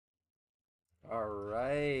All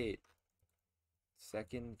right.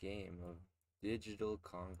 Second game of Digital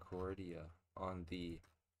Concordia on the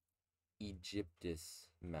Egyptus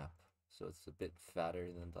map. So it's a bit fatter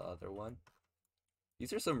than the other one.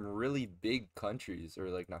 These are some really big countries, or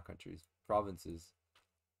like not countries, provinces.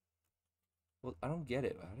 Well, I don't get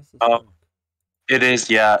it. How does this Oh, work? it is.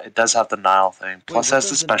 Yeah, it does have the Nile thing. Wait, Plus, it has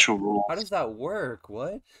the special how does rules. that work?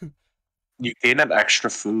 What? You gain an extra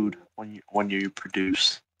food when you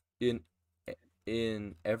produce. In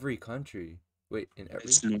in every country. Wait, in every?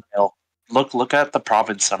 It's Nile. Look at the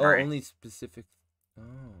province Oh, summary. only specific. Oh,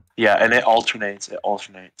 Yeah, and it alternates. It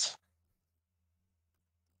alternates.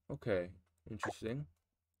 okay. Interesting.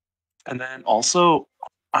 And then also,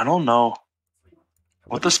 I don't know what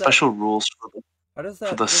What the does that special rules how does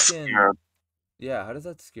for that the freaking scarab. yeah, how does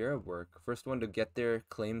that scarab work? First one to get there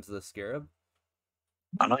claims the scarab?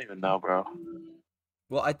 I don't even know, bro.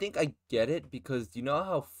 Well, I think I get it because you know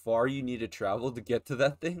how far you need to travel to get to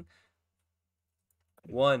that thing?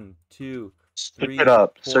 One, two, Search it three,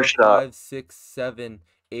 up. four, Search it up. 5, 6, 7,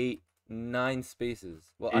 8, 9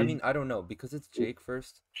 spaces. Well, I Mm, mean, I don't know because it's Jake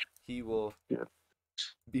first. He will yeah.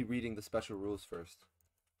 be reading the special rules first.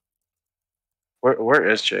 Where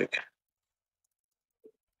is Jake?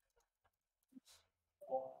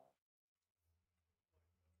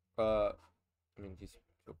 I mean,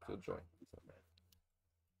 he'll join. So.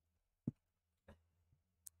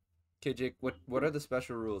 Okay, Jake, what are the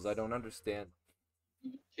special rules? I don't understand.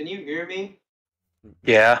 Can you hear me? Yes.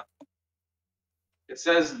 Yeah. It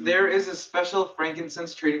says there is a special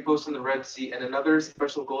frankincense trading post in the Red Sea and another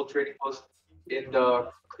special gold trading post in the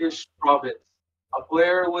Kish province. A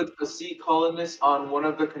player with a sea colonist on one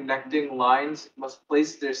of the connecting lines must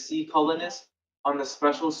place their sea colonist on the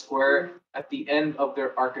special square at the end of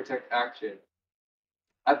their architect action.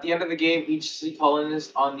 At the end of the game, each sea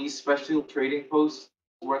colonist on these special trading posts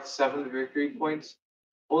is worth 7 victory points.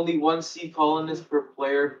 Only one sea colonist per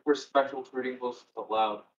player per special trading post is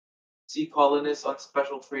allowed. Sea colonists on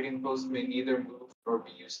special trading posts may neither move nor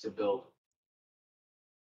be used to build.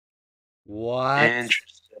 What?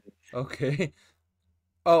 Interesting. Okay.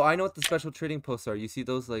 Oh, I know what the special trading posts are. You see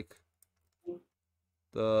those like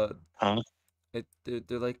the Huh?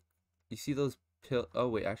 they're like you see those pill. Oh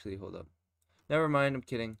wait, actually, hold up. Never mind. I'm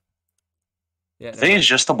kidding. Yeah, I never think it's mind.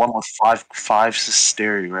 just the one with five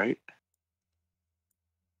Sisteri, right?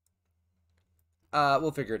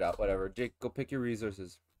 We'll figure it out. Whatever. Jake, go pick your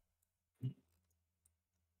resources.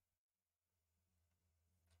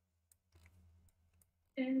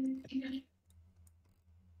 Wait,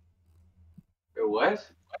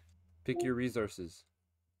 what? Pick your resources.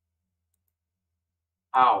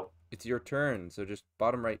 How? It's your turn. So just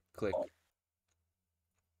bottom right click.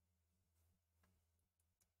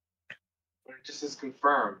 It just says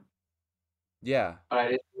confirm. Yeah, But I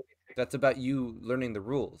didn't. that's about you learning the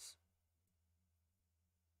rules.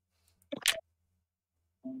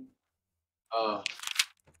 Uh,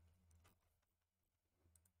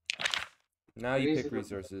 Now I you guess pick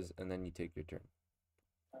resources and then you take your turn.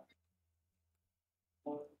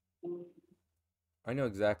 I know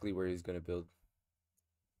exactly where he's gonna build.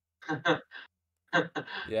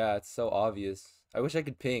 Yeah, it's so obvious. I wish I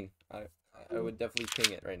could ping. I would definitely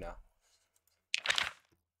ping it right now.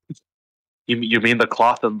 You mean the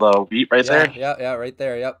cloth and the wheat right Yeah, there? yeah, yeah, right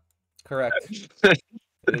there. Yep. Correct.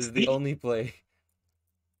 It is the only play.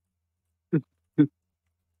 I'm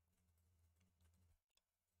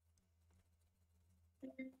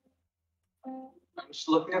just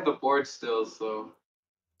looking at the board still, so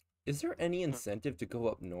Is there any incentive to go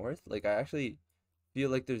up north? Like, I actually feel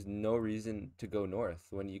like there's no reason to go north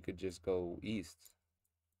when you could just go east.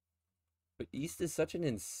 But east is such an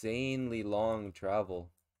insanely long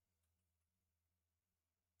travel.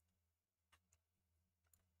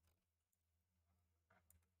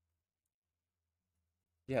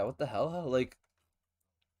 Yeah, what the hell? Like,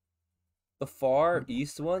 the far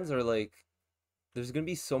east ones are like, there's gonna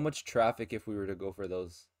be so much traffic if we were to go for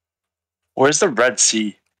those. Where's the Red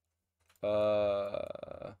Sea?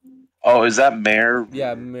 Uh, Oh, is that Mare?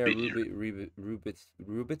 yeah, Mayor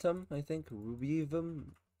Rubitum, I think. Rubivum?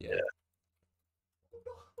 Yeah.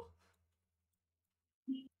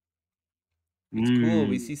 It's cool.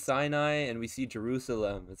 We Hmm. see Sinai and we see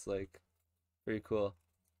Jerusalem. It's like pretty cool.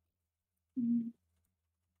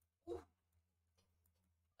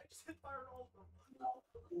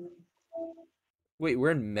 Wait,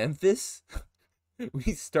 we're in Memphis?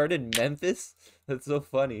 We started Memphis? That's so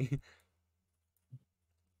funny.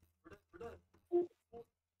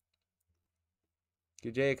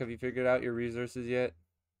 Okay, Jake, have you figured out your resources yet?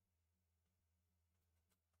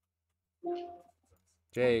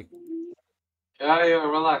 Jake. yeah, yeah,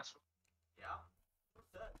 relax.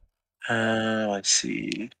 Let's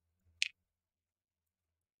see.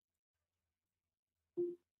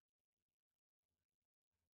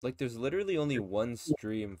 Like, there's literally only one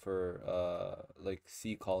stream for like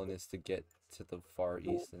sea colonists to get to the far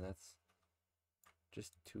east, and that's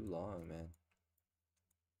just too long, man.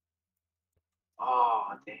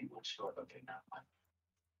 Oh, dang, one short. Okay, now.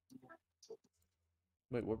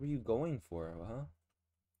 Wait, what were you going for, huh?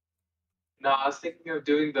 No, I was thinking of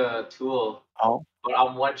doing the tool, Oh. but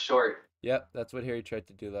I'm one short. Yep, that's what Harry tried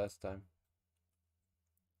to do last time.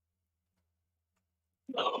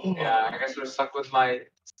 Yeah, I guess we're stuck with my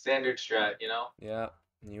standard strat, you know? Yeah,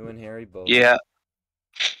 you and Harry both. Yeah.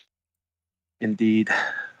 Indeed.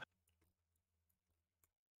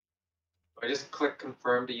 I just click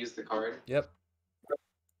confirm to use the card. Yep.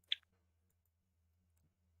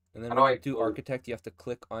 And then How when do you I do move? architect, you have to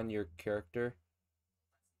click on your character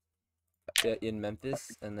in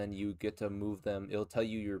Memphis, and then you get to move them. It'll tell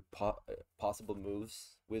you your possible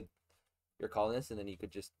moves with your colonists, and then you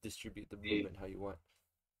could just distribute the movement how you want.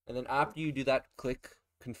 And then after you do that, click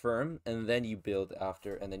confirm, and then you build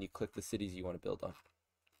after, and then you click the cities you want to build on.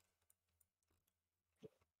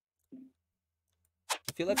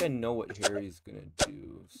 I feel like I know what Harry's gonna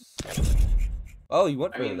do. So... Oh, you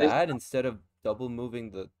went for that instead of double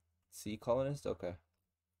moving the sea colonist? Okay.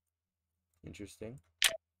 Interesting.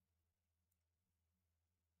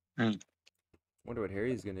 Wonder what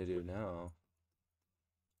Harry's gonna do now.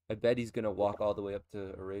 I bet he's gonna walk all the way up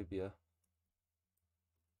to Arabia.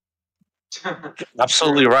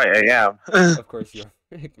 Absolutely right, I am. Of course you're.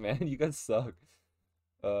 Frick, man, you guys suck.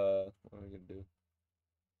 What am I gonna do?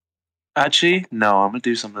 Actually, no, I'm gonna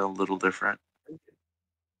do something a little different.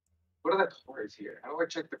 What are the cards here? How do I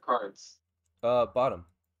check the cards? Bottom.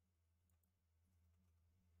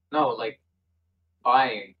 No, like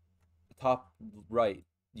buying. Top right.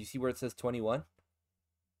 You see where it says 21?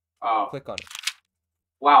 Oh. Click on it.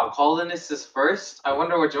 Wow, colonist is first? I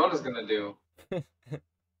wonder what Jonah's gonna do.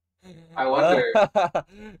 I wonder.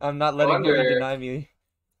 I'm not letting Harry deny me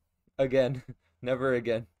again. Never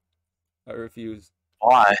again. I refuse.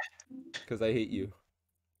 Why? Because I hate you.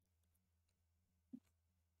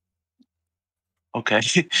 Okay.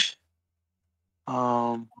 So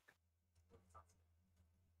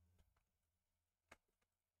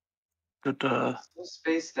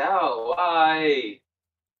spaced out. Why?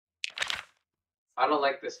 I don't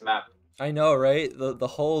like this map. I know, right? The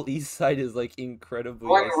whole east side is like incredibly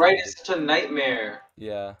Going right isolated. is such a nightmare.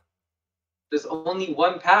 Yeah. There's only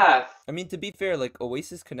one path. I mean, to be fair, like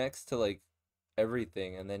Oasis connects to like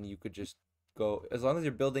everything, and then you could just go as long as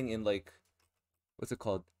you're building in like what's it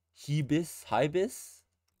called? Hibis?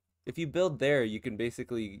 If you build there, you can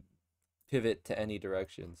basically pivot to any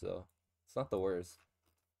direction, so it's not the worst.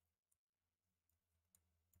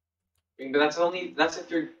 I mean, but that's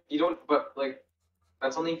if you don't but like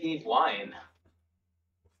that's only if you need wine.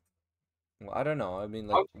 Well, I don't know. I mean,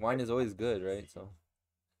 like wine is always good, right? So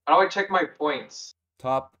how do I check my points?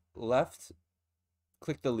 top left,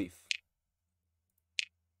 click the leaf.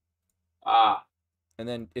 Ah. And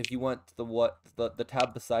then if you want the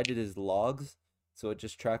tab beside it is logs, so it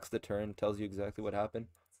just tracks the turn, tells you exactly what happened.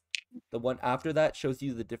 The one after that shows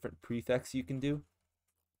you the different prefix you can do.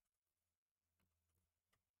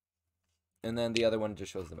 And then the other one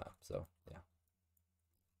just shows the map, so yeah.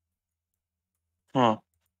 Huh.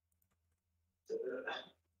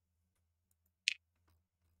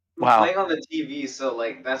 I'm Wow. playing on the TV, so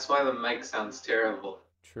like that's why the mic sounds terrible.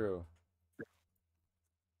 True.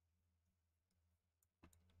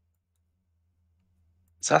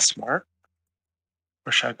 Is that smart?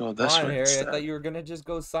 Or should I go this Come on, way Harry, instead? I thought you were gonna just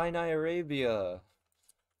go Sinai Arabia.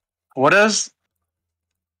 What is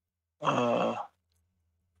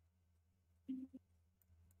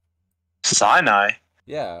Sinai?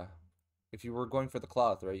 Yeah. If you were going for the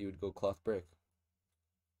cloth, right, you would go cloth brick.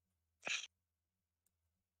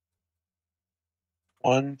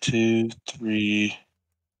 1, 2, 3.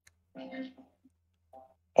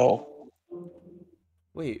 Oh.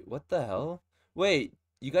 Wait, what the hell? Wait,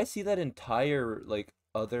 you guys see that entire like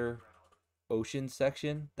other ocean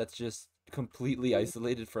section that's just completely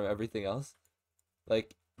isolated from everything else?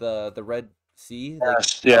 Like the Red Sea, like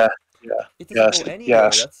Yes, yeah, it doesn't go anywhere.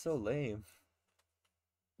 yes. That's so lame.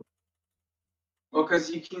 Well, because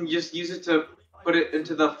you can just use it to put it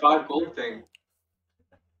into the 5 gold thing.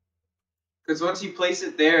 Because once you place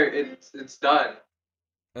it there, it's done.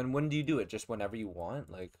 And when do you do it? Just whenever you want?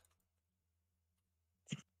 Like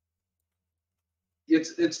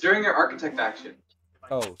It's during your architect action.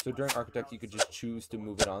 oh, so during architect you could just choose to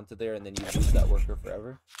move it onto there and then you lose that worker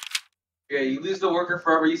forever? Yeah, you lose the worker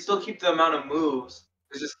forever. You still keep the amount of moves.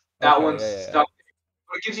 It's just that Okay, one's yeah. stuck.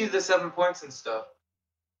 It gives you the 7 points and stuff.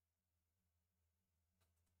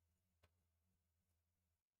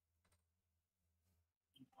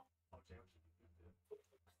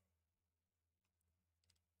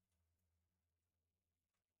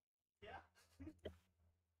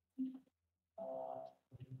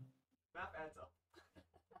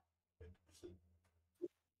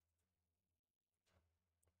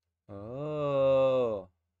 Oh.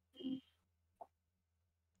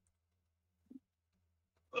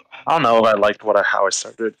 I don't know if I liked how I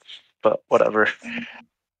started, but whatever.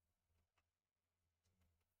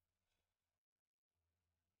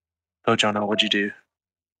 Oh, Jonah, what'd you do?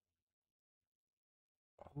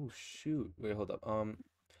 Oh shoot. Wait, hold up.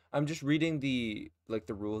 I'm just reading the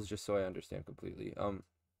rules just so I understand completely.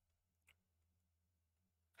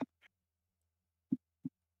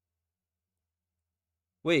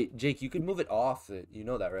 Wait, Jake, you could move it off it. You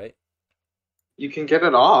know that, right? You can get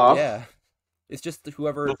it off. Yeah. It's just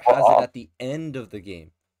whoever Move has it off. at the end of the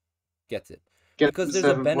game gets it. Get Because the there's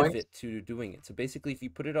a 7 points. benefit to doing it. So basically, if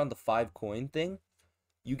you put it on the 5 coin thing,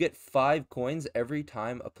 you get 5 coins every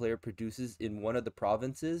time a player produces in one of the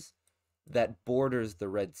provinces that borders the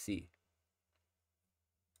Red Sea.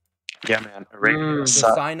 Yeah, man. Arabia. So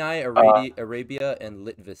Mm. Sinai, Arabia, and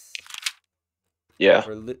Litvis. Yeah.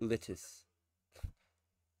 Or Litis.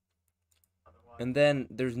 And then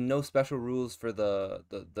there's no special rules for the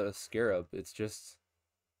scarab. It's just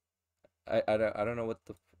I don't know what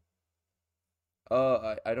the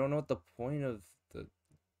I don't know what the point of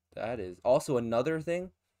that is. Also another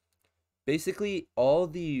thing, basically all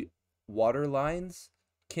the water lines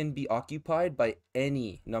can be occupied by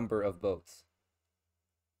any number of boats.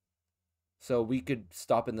 So we could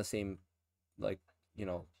stop in the same like, you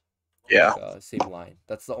know, Yeah. same line.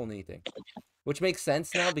 That's the only thing. Which makes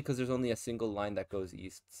sense now because there's only a single line that goes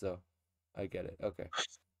east, so I get it. Okay.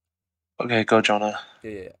 Okay, go, Jonah.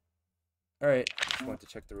 Yeah. All right. Just wanted to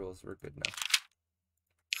check the rules. We're good now.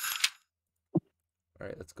 All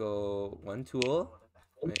right, let's go one tool.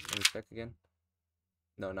 Wait, let me check again.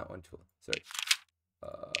 No, not one tool. Sorry.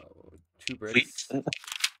 2 bricks. Please.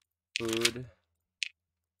 Food.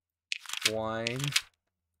 Wine.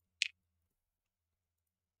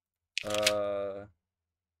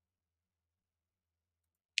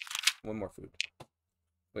 One more food.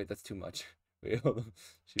 Wait, that's too much. Wait, hold on.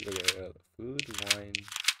 Shoot, okay, food, wine,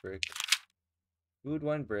 brick. Food,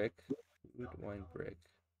 wine, brick. Food, wine, brick.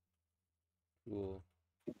 Tool.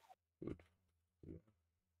 Food.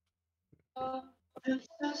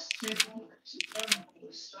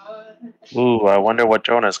 Ooh, I wonder what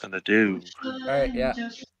Jonah's gonna do. All right, yeah.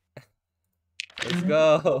 Let's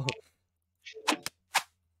go.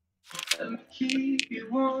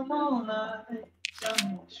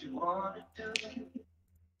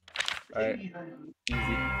 All right,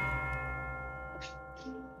 easy.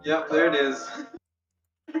 Yep, there it is.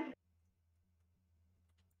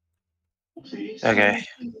 Okay,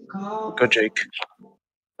 go, Jake.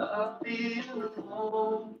 Okay,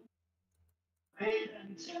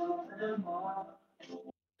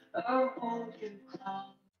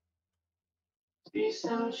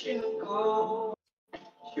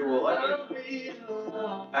 well,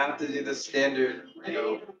 I have to do the standard,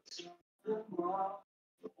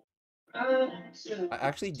 I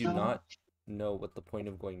actually do not know what the point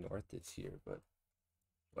of going north is here, but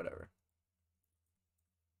whatever.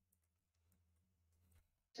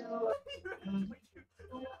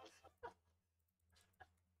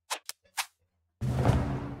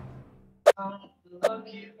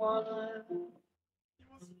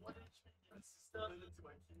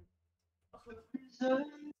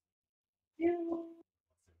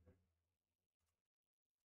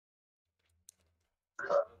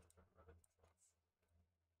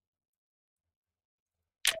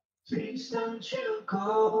 Please don't you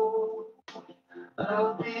go.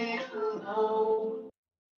 I'll be alone.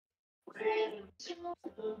 Wait until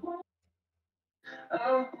the morning.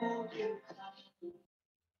 I'll hold you close.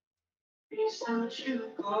 Please don't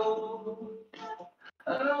you go.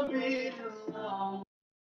 I'll be alone.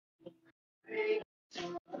 Wait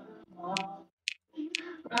until the morning.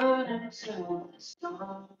 Run until the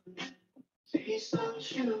storm. Please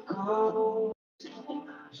don't you go.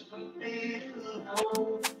 I'll be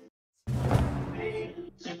alone. Wait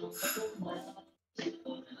until the morning.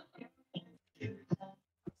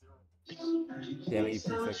 Damn it, you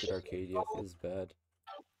perfected Arcadia. Feels bad.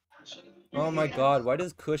 Oh my god, why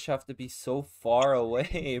does Kush have to be so far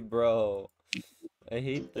away, bro? I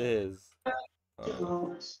hate this.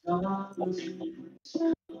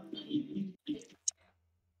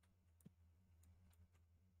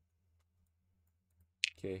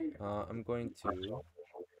 Okay, I'm going to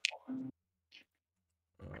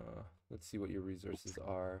let's see what your resources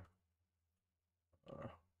are.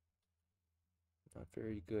 Not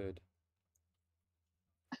very good.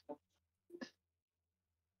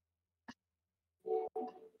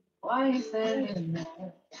 Why is there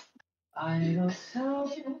I don't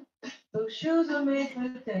know. Those shoes are made for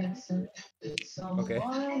dancing. It's Okay.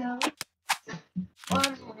 someone else.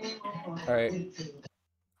 All right. Easy.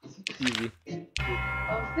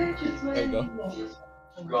 There you go.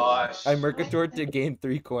 Gosh. I Mercator to gain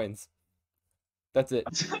 3 coins. That's it.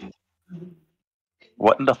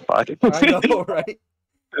 What in the fuck? I know, right?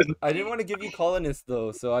 I didn't want to give you colonists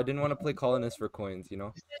though, so I didn't want to play colonists for coins, you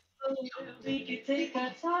know?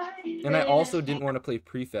 And I also didn't want to play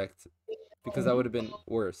prefect because that would have been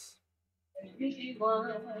worse.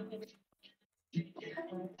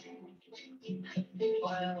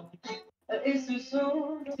 It's too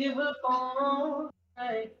soon to give up on.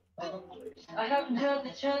 I haven't had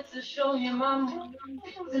the chance to show you my mood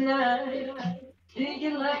tonight. Did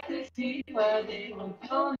you like to see why they were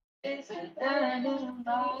calling it a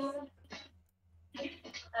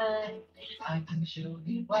I can show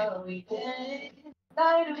you what we did.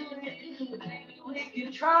 Maybe we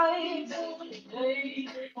can try to play.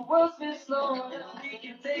 The world's been slow, we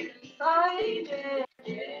can take it side.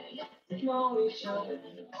 Yeah, know each other.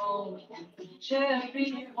 Oh,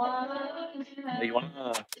 cherry one. You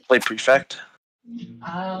wanna play prefect?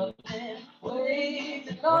 Why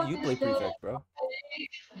don't you play prefect, bro? You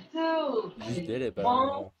just did it, but I don't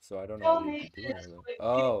know. So I don't know what you'd be doing with it.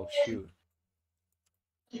 Oh, shoot.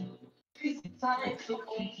 Yeah,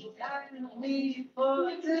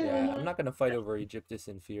 I'm not gonna fight over Egyptus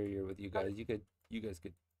inferior with you guys. You guys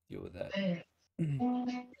could deal with that.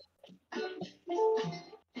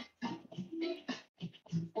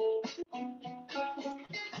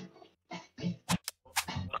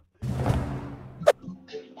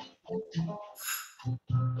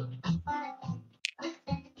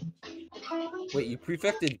 Wait, you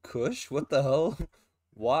prefected Kush? What the hell?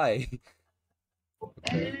 Why?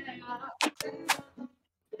 Okay.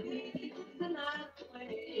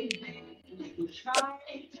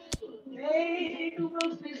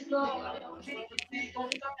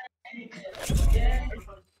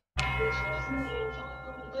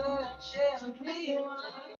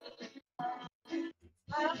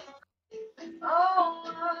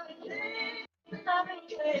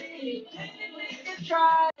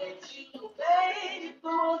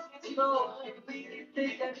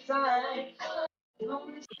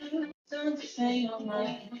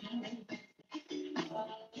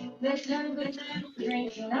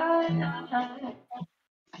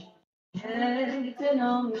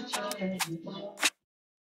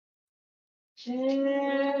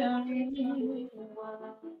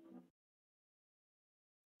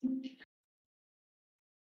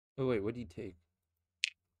 Oh wait, what did he take?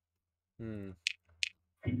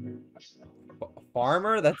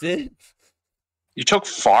 Farmer? That's it? You took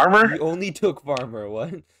farmer? You only took farmer.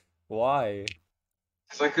 What? Why?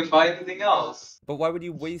 Because I couldn't buy anything else. But why would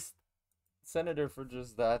you waste senator for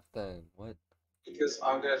just that then? What? Because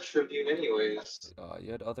I'm gonna tribune anyways.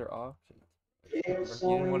 You had other options. You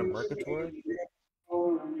didn't want a Mercator?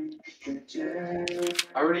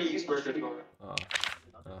 I already used Mercator. Oh,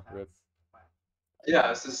 rip.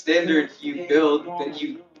 Yeah, it's the standard you build, then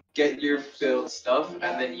you get your build stuff,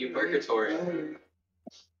 and then you Mercator it.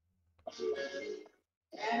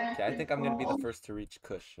 Okay, I think I'm gonna be the first to reach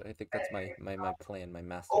Kush. I think that's my plan, my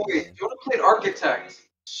master Oh wait, plan. you wanna play an architect?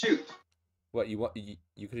 Shoot. What you want?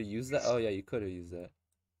 You could have used that? Oh yeah, you could have used that.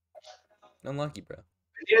 Unlucky, bro. I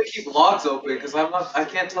need to keep logs open because I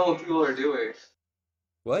can't tell what people are doing.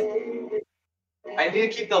 What? I need to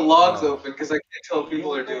keep the logs Oh. open because I can't tell what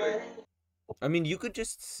people are doing. I mean, you could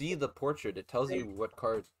just see the portrait. It tells you what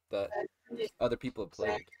cards that other people have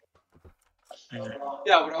played.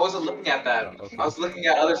 Yeah, but I wasn't looking at that. Oh, okay. I was looking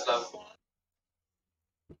at other stuff.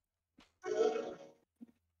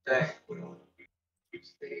 Dang.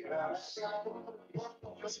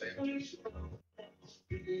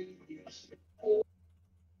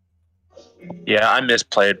 Yeah, I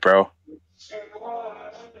misplayed, bro.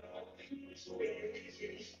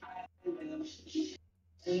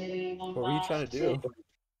 What were you trying to do?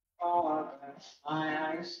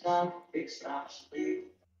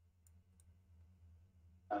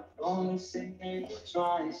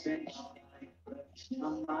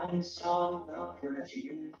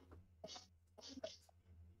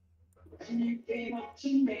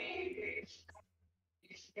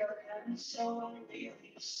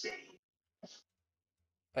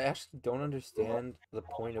 I actually don't understand the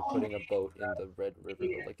point of putting a boat in the Red River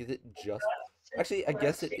though. Like, is it just... Actually, I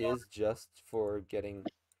guess it is just for getting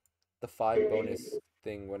the 5 bonus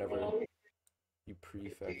thing whenever you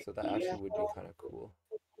prefect, so that actually would be kind of cool.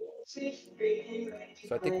 So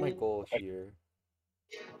I think my goal here.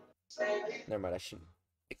 Never mind. I should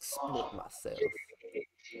exploit myself.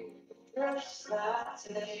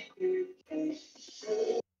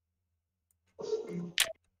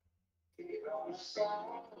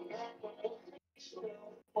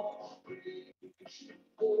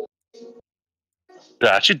 I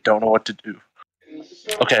actually don't know what to do.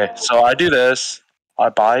 Okay, so I do this. I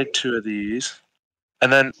buy 2 of these,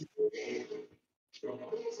 and then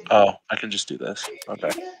I can just do this.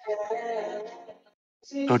 Okay,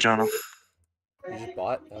 go Jonah. You just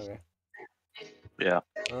bought? Okay. Yeah.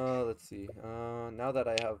 Let's see. Now that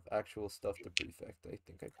I have actual stuff to prefect, I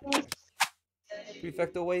think I prefect.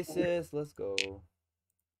 Prefect Oasis. Let's go.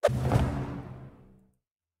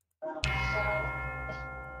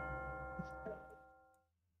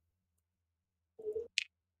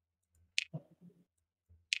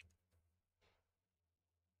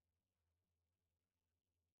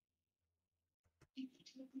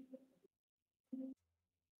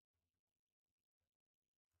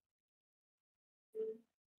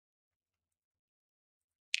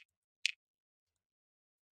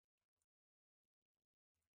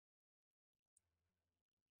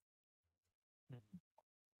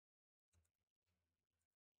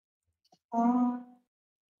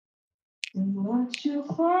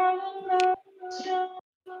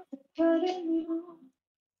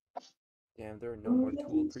 Damn, there are no more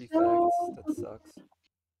tool prefects. That sucks.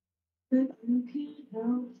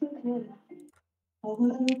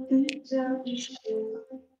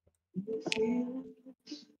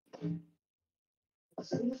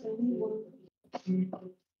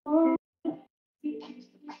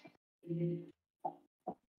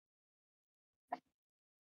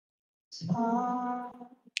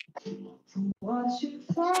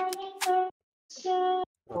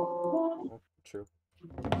 Oh, well, true.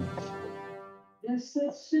 Hey,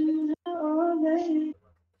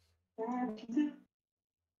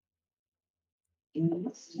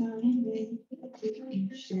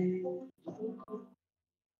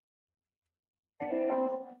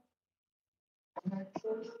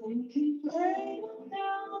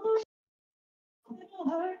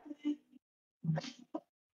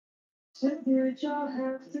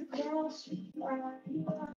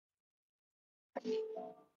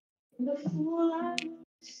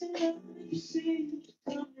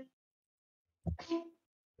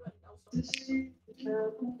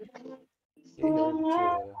 heard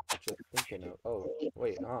what you thinking of. Oh,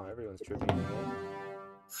 wait, everyone's tributing, eh?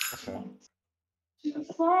 Okay.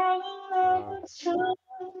 Wow.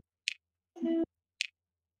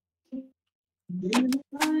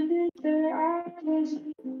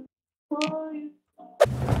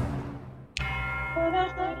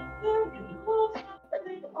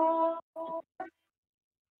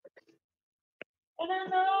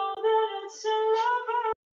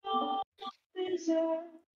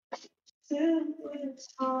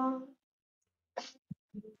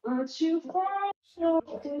 Shield.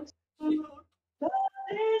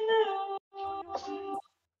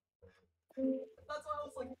 That's why I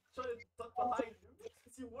was like trying to duck behind you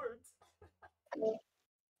because you weren't.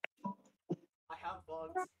 I have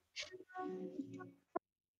bugs. Look,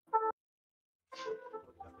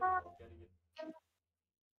 I'm getting it.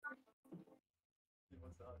 He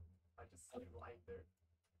was not. I just see him lying there.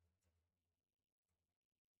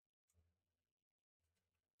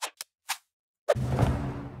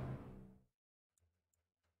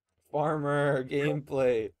 Farmer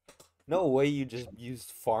gameplay. No way you just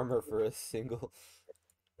used farmer for a single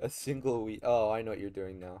week. Oh, I know what you're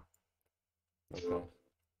doing now. Okay.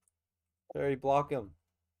 Harry, block him.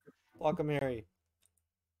 Block him, Harry.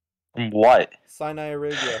 What? Sinai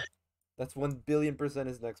Arabia. That's 1,000,000,000%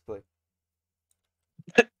 his next play.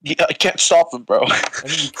 Yeah, I can't stop him, bro. I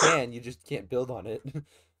mean, you can, you just can't build on it.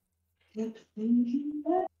 Yo,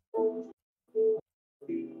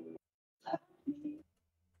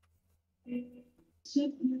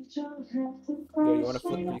 you want to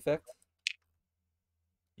flip prefect?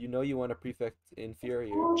 You know you want to prefect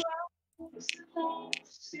inferior.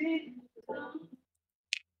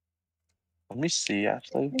 Let me see,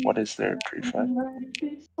 actually. What is their prefect?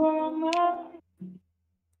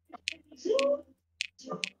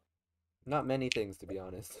 Not many things, to be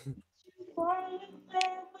honest.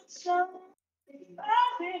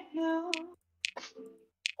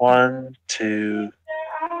 1, 2,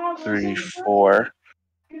 3, 4.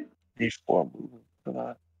 Need 4 movement for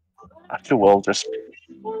that. Actually, we'll just.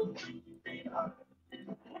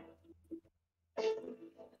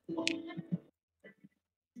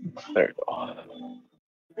 There you go.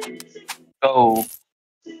 Go.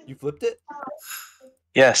 You flipped it?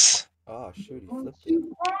 Yes. Oh shoot, he flipped it.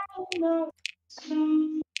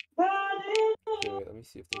 Okay, wait, let me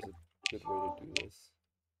see if there's a good way to do this.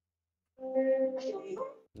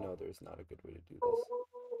 No, there's not a good way to do this.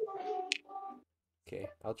 Okay,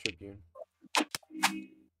 I'll Tribune. Let's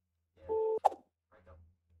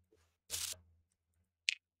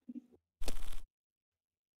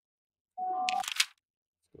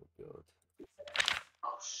go build.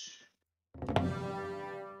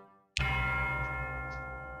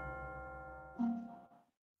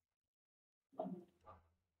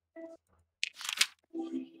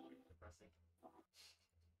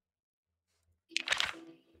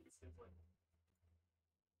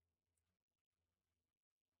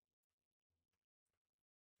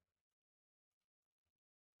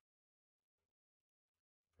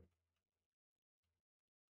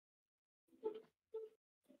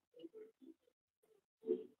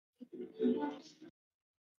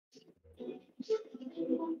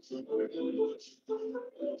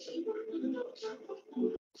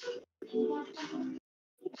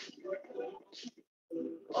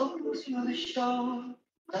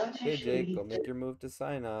 Okay, Jake, go make your move to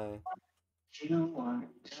Sinai. There it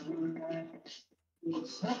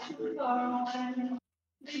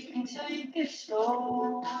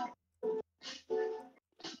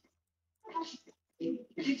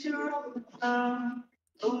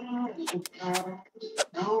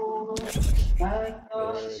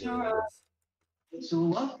is.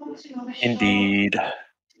 Indeed.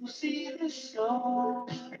 You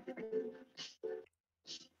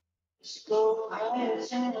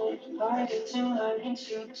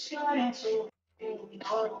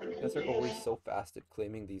guys are always so fast at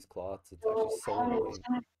claiming these clots. It's actually so annoying.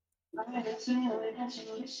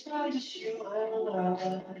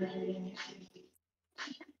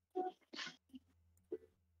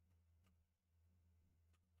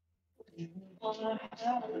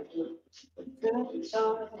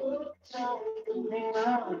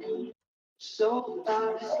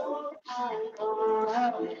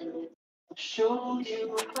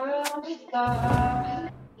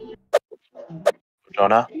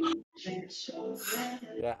 Jonah.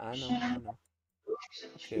 Yeah, I know, I know.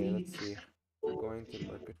 Okay, let's see. We're going to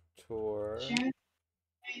Mercator. We're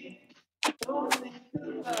going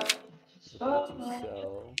to sell 5.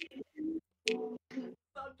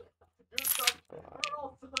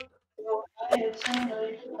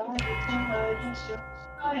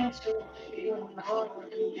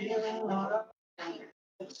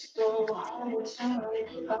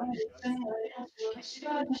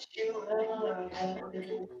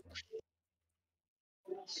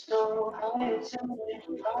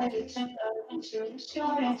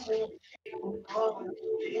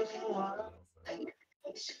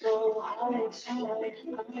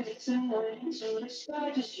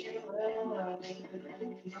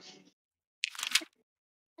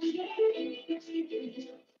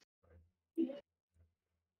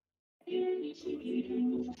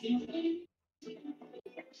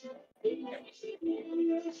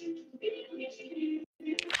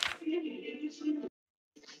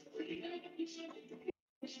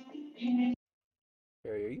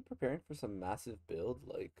 Barry, are you preparing for some massive build?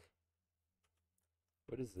 Like,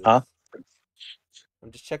 what is Huh? this?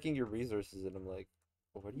 I'm just checking your resources and I'm like,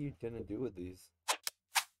 well, what are you gonna do with these?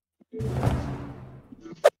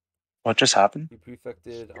 What just happened? You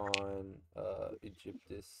prefected on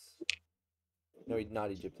Egyptus. No, not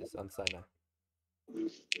Egyptus, on Sinai.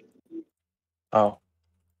 Oh.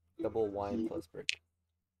 Double wine plus brick.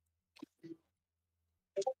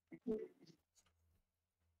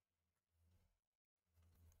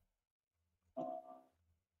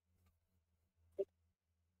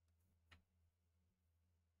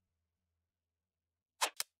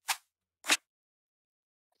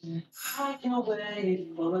 Venerate.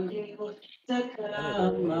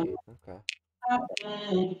 Okay.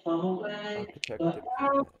 Architect diplomat.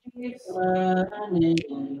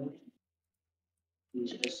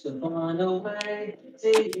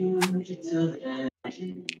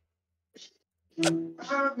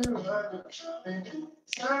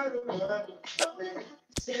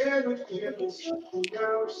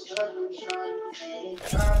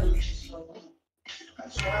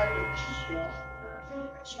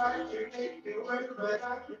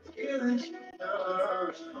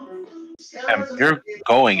 You're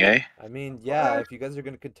going, eh? I mean, yeah, if you guys are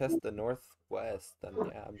gonna contest the northwest, then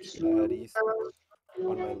yeah, I'm just gonna head east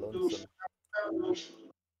on my lonesome.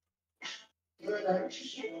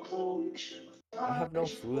 I have no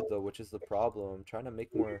food though, which is the problem. I'm trying to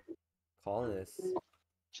make more colonists.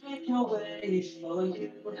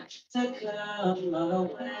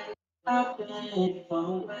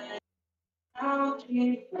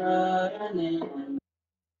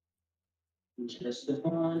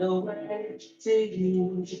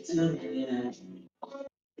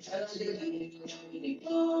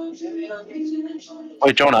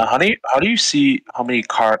 Wait, Jonah, how do you see how many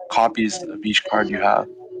card copies of each card you have?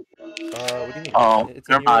 What do you mean? Oh, It's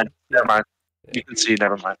in never mind. your Never yeah mind. yeah You can see.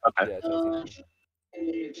 Never mind. Okay. yeah. It tells you here.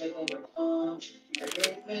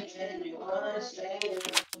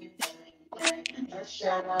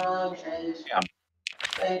 Yeah.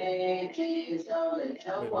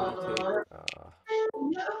 Wait, what do you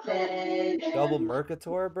take? Double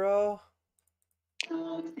Mercator, bro.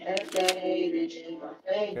 Okay,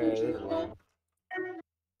 this is lame.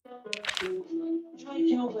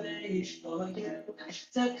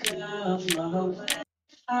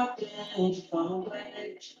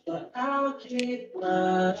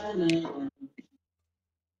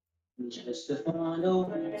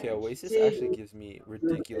 Okay, Oasis actually gives me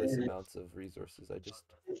ridiculous amounts of resources. I just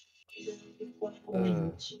uh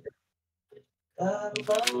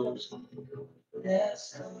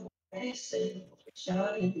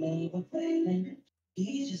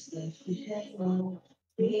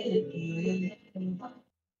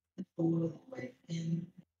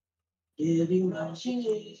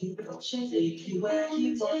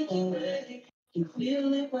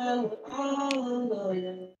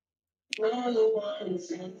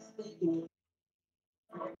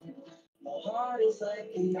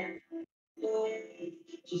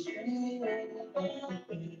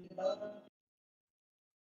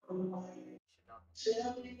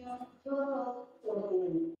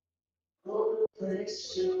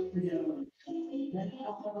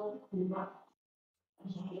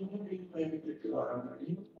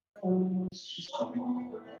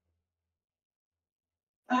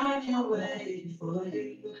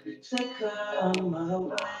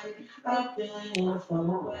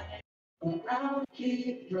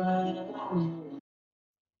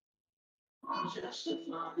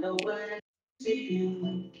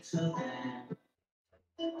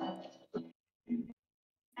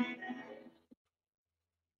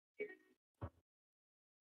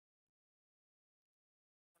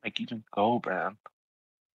Like even go, man. Is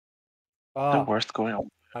it ah. worth going on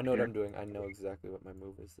I know what here? I'm doing. I know exactly what my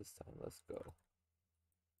move is this time. Let's go.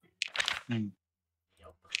 Hmm.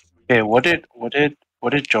 Okay. What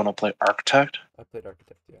did Jonah play? Architect. I played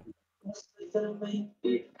Architect, yeah.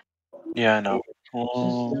 Yeah, I know. I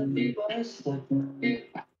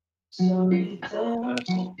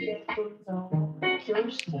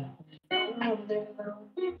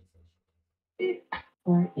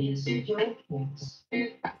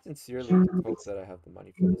sincerely hope that I have the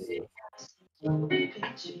money for this stuff.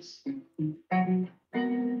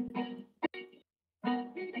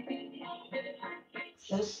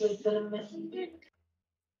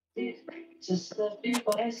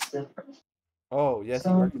 Oh, yes,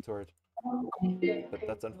 he Mercatored. But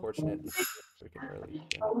that's unfortunate. It's freaking early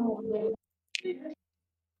again.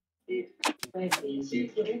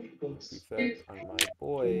 Prefect on my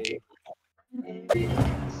boy.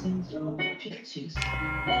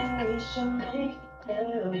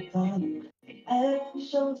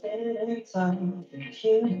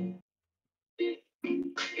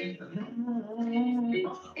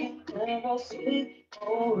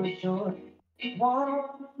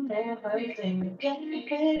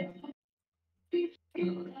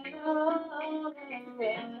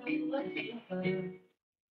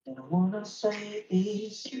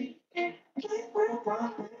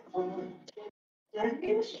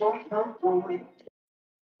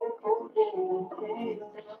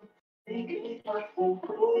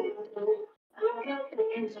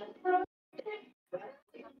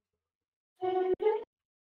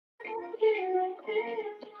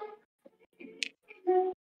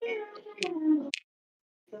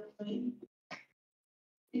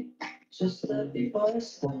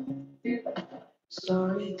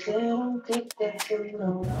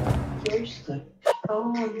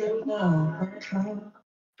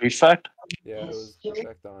 Prefect. Yeah, it was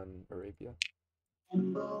Prefect on Arabia.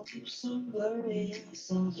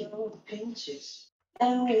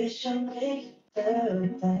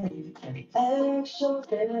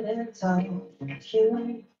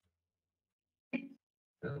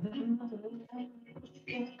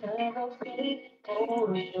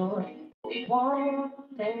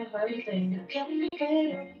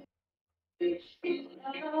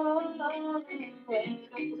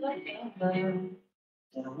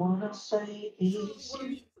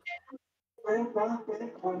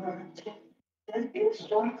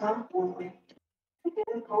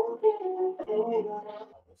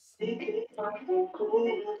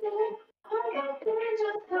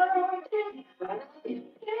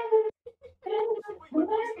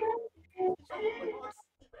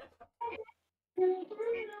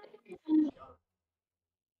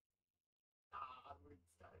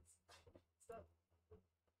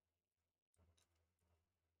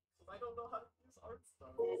 know how to use art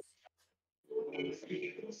stars. Why do you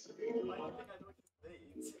think I don't use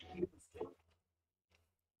blades in this game?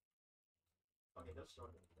 Okay, just show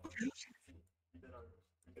it. See, we did our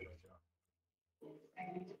job.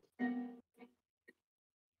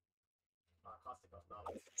 Caustic of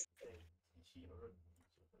knowledge. He cheated or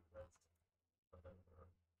rest. But then they were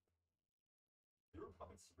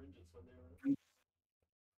popping syringes when they were.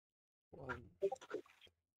 One,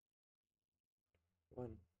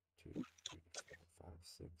 two, three, four, five,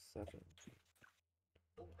 six, seven.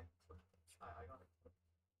 Oh, I got it.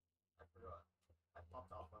 I forgot. I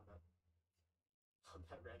popped off on that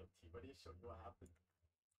random team. But he showed you what happened.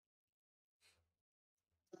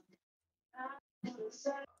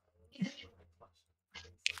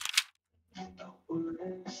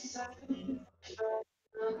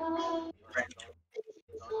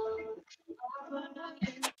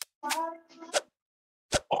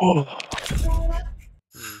 Oh.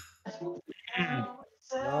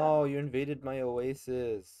 No, you invaded my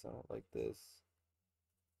oasis. I don't like this.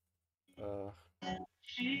 Hey,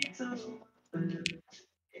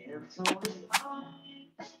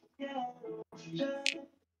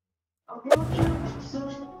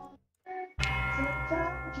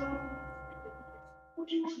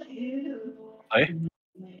 I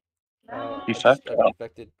effect. Oh.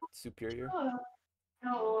 prefected superior.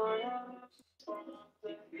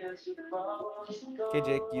 Okay,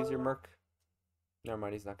 Jake, use your merc. Never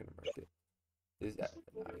mind, he's not gonna merc it. He's gonna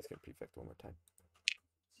prefect one more time.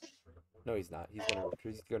 No, he's not. He's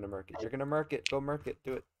gonna merc it. You're gonna merc it. Go merc it.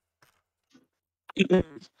 Do it.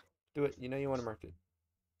 Do it. You know you want to merc it.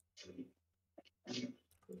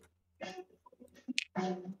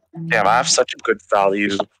 Damn, I have such a good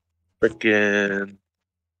value. Freaking.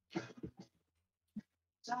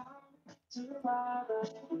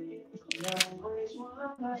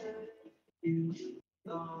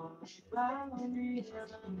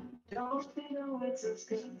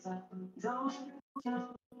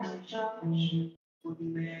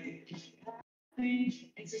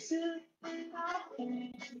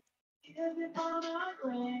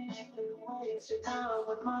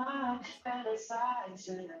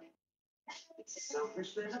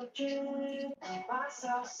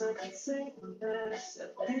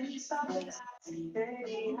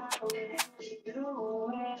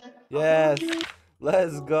 Yes.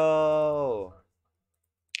 Let's go.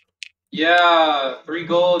 Yeah, 3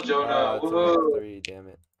 gold, Jonah. Oh, it's only Woohoo! 3. Damn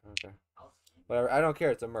it. Okay. Whatever. I don't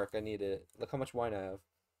care. It's a merc. I need it. Look how much wine I have.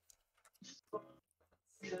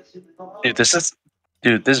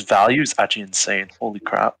 Dude, this value is actually insane. Holy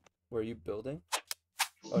crap. Where are you building?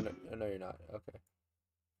 Oh no, no, you're not. Okay.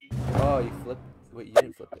 Oh, you flipped. Wait, you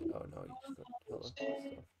didn't flip it. Oh no, you just got hella stuff.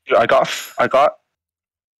 Dude, I got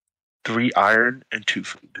 3 iron and 2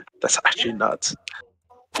 food. That's actually nuts.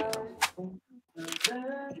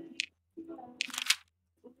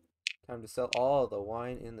 Time to sell all the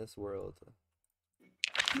wine in this world.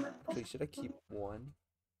 Actually, should I keep one?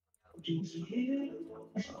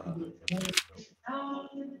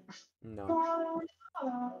 No.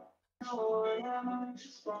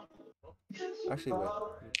 Actually, wait.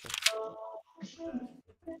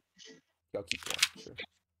 Yeah, I'll keep one. Sure.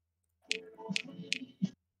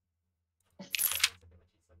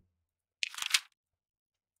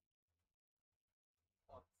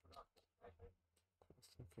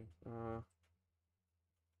 Okay.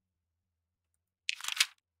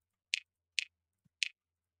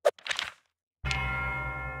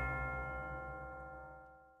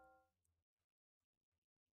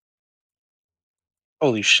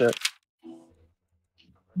 Holy shit.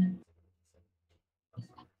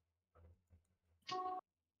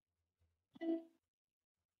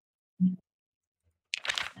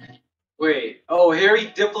 Wait. Oh,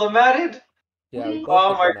 Harry diplomated? Yeah, we both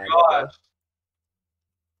Oh my diplomated, bro. gosh.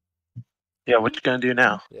 Yeah, what you gonna do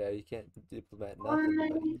now? Yeah, you can't diplomat nothing,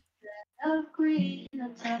 buddy.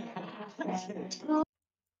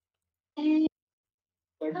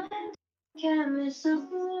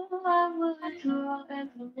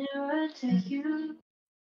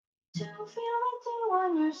 To feel it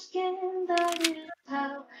on your skin, that is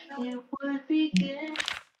how it would begin.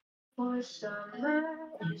 For summer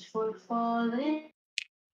is for falling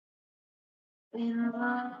in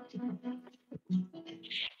love.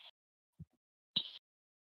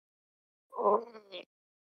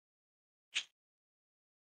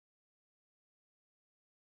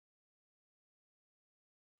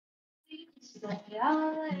 Stay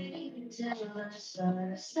out late until the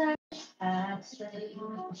sun sets. I stay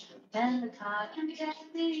home, and the cotton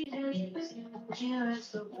candy is near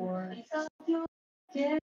as the warmth of your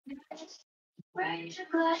kiss. Raise your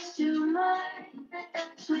glass to mine, and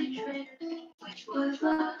sweet drink, which was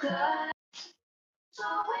love God. So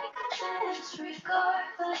we can dance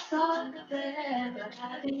regardless thought of ever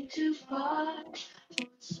having to part.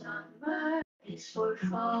 Summer is for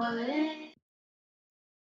falling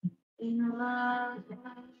in love.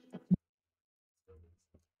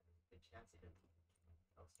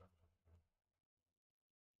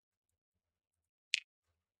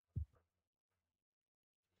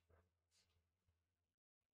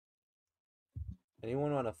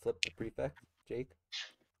 Anyone want to flip the prefect, Jake?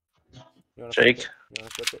 You want to flip Jake. it? You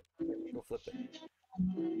want to flip it? Go flip it.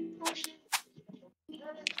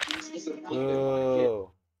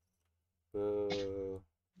 Boo! Boo!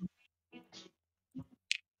 None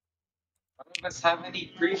of us have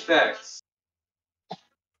any prefects.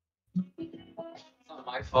 It's not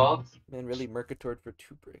my fault. Man, really Mercatored for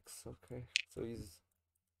 2 bricks. Okay, so he's.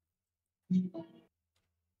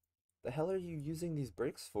 The hell are you using these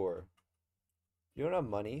bricks for? You don't have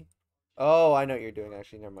money? Oh, I know what you're doing.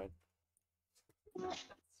 Actually, never mind.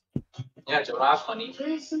 Yeah, don't have money.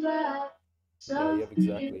 Yeah, you have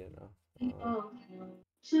exactly enough.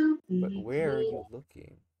 But where are you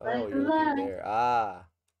looking? Oh, you're looking there. Ah.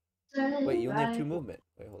 Wait, you only have 2 movement.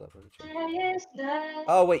 Wait, hold up. Let me check.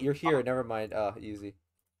 Oh, wait, you're here. Never mind. Easy.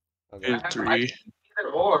 Okay. 2, I 3.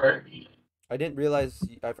 either or. I didn't realize.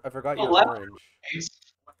 I forgot you're Left. orange.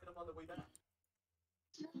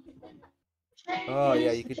 Oh,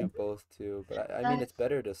 yeah, you could do both too. But I mean, it's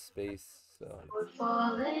better to space. So.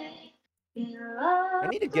 I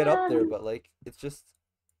need to get up there, but like, it's just.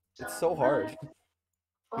 It's so hard.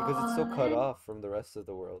 Because it's so cut off from the rest of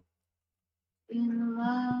the world.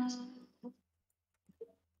 What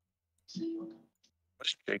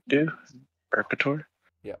does Jake do? Mercator?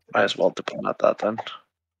 Yeah. Might as well diplomat that then.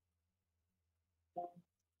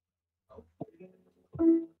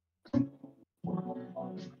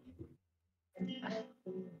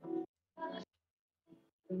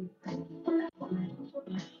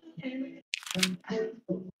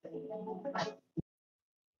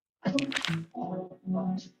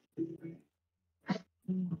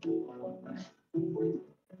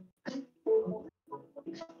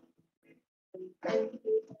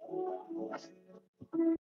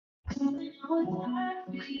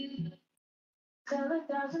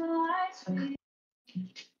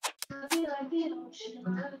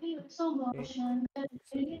 Okay.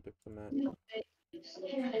 Second diplomat.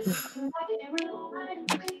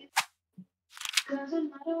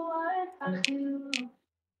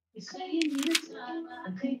 You say you need time,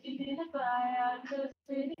 I think you need a fire, I could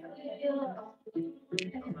pretty clear.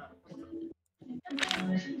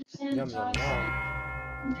 Yum, yum, yum.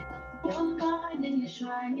 Your mind and you're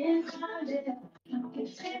trying harder.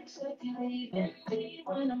 It takes like you leaving me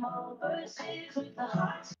when I'm overseas with the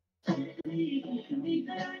heart. We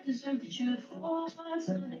better deserve the truth for once.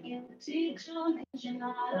 Gonna get the teacher, cause you're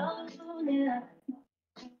not alone. Yeah.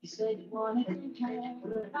 You said you wanna come home,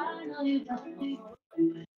 but I know you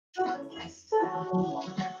don't. This time,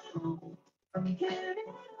 get it.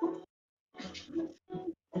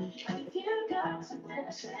 If you got something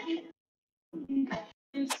to say,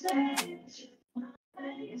 you say it.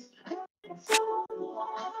 It's so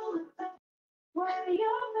long where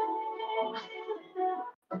you're made.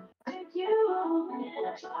 If you own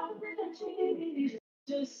it, I'm ready.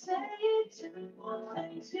 Just say it to the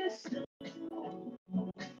things you say.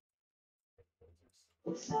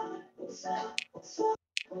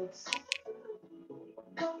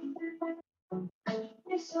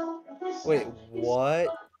 Wait, what?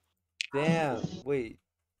 Damn. Wait,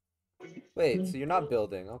 so you're not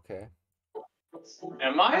building. Okay.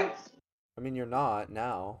 Am I? I mean, you're not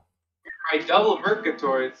now. I double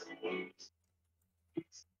Mercators.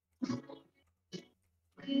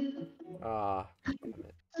 Ah, damn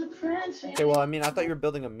it. Okay, well, I mean, I thought you were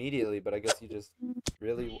building immediately, but I guess you just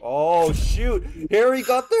really. Oh, shoot! Harry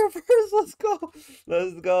got there first! Let's go!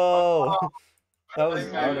 Let's go! That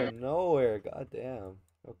was out of nowhere. God damn.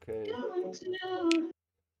 Okay.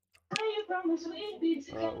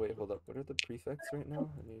 Wait, hold up. What are the prefects right now?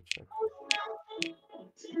 I need to check.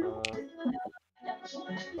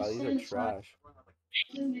 Wow, these are trash.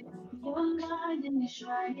 You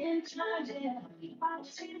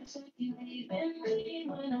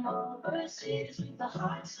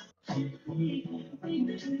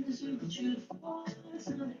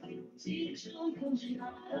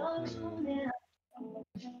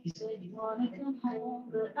said you wanna come home,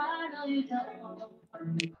 but I know you don't.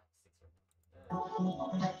 Oh.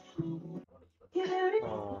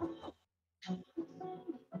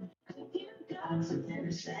 You got something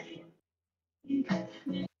to say.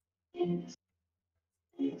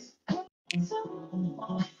 This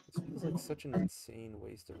feels like such an insane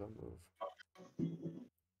waste of a move.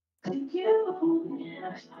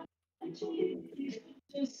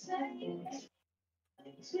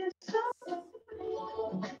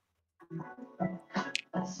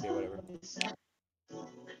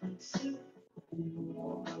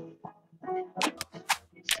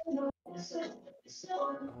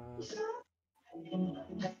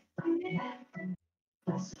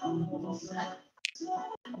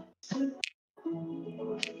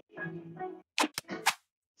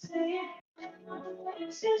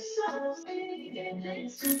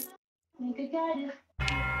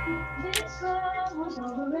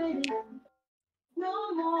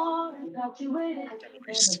 Okay, whatever.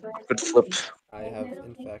 Good flip. I have,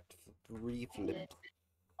 in fact, reflipped.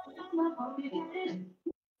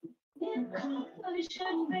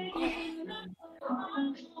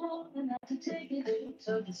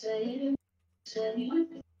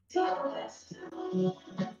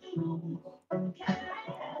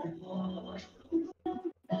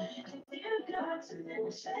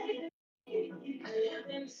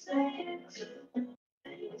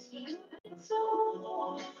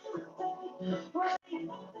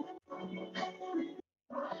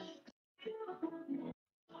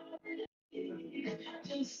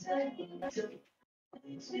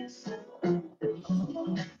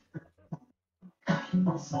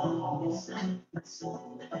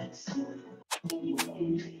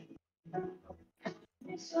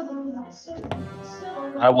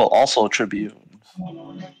 I will also tribute.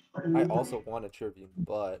 I also want a Tribune,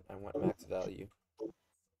 but I want max value.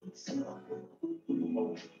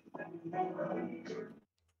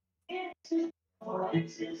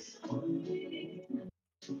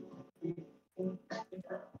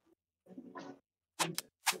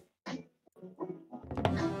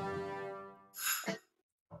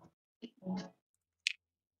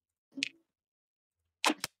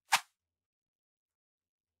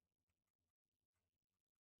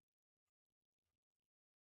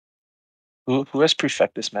 Who has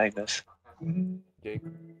Prefectus Magnus? Jake.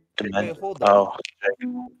 Dement. Wait, hold up.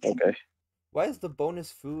 Oh, okay. Why is the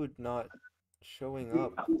bonus food not showing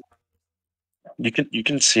up? You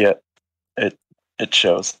can see it. It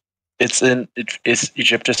shows. It's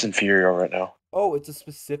Egyptus Inferior right now. Oh, it's a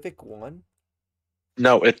specific one?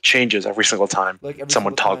 No, it changes every single time. Like every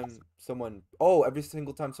Someone single toggles. time someone... Oh, every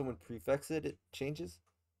single time someone prefix it, it changes?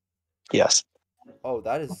 Yes. Oh,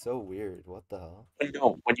 that is so weird. What the hell?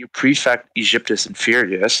 No, when you prefect Egyptus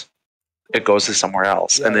Inferius, it goes to somewhere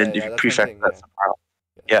else. Yeah, And then yeah, if yeah. you That's what I'm prefect saying. that Yeah. somewhere else.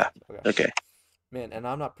 Yeah. Yeah. Okay. Okay. Man, and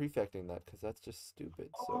I'm not prefecting that because that's just stupid.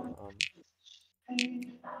 So,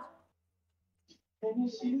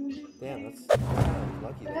 damn, that's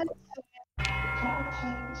lucky then.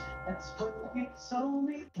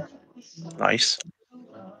 Nice.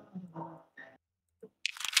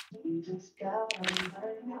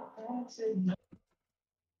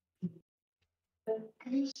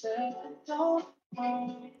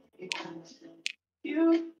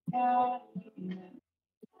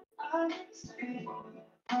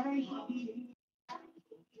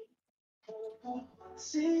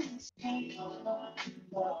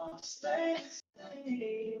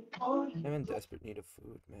 I'm in desperate need of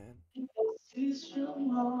food, man.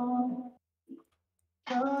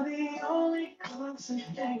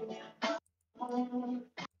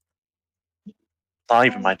 Not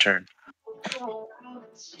even my turn.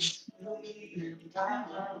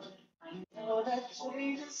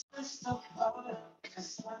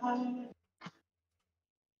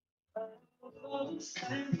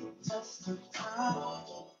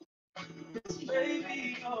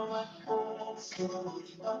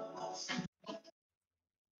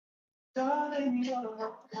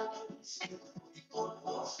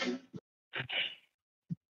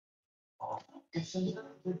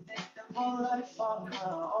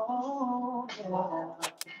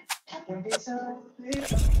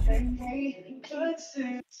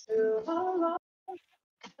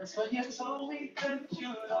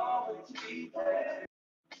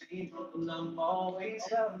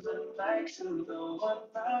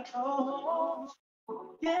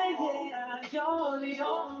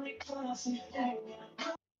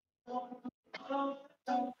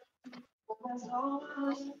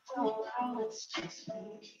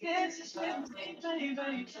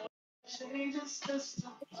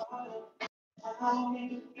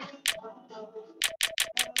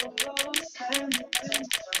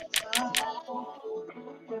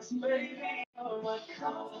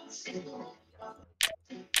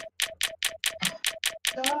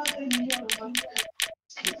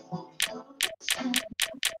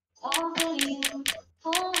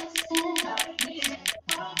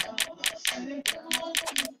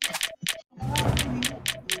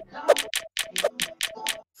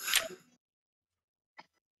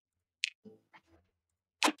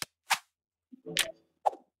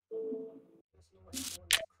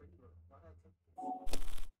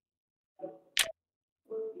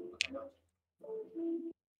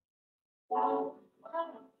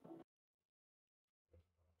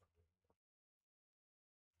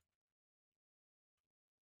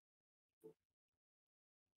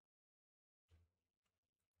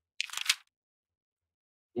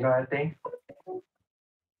 You know what I think?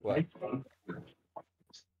 What? Huh?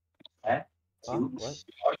 What?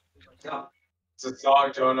 Yeah. It's a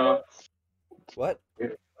song, Jonah. What?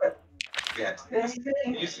 Yeah.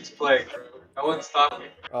 Music's playing, bro. I wasn't stopping.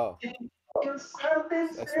 Oh, I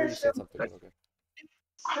swear you said something. Okay.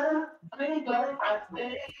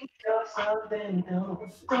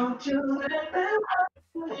 Don't you let them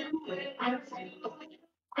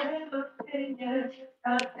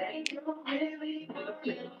I think you really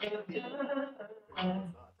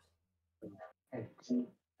I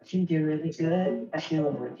think you're really good at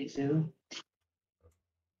doing what you do.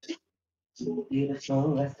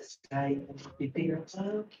 Beautiful as the sky, you feel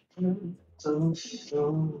so blue, so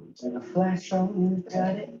so. A flash on you,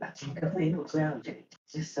 got it. I think I feel grounded,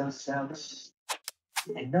 just so selfish.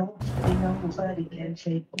 And nobody can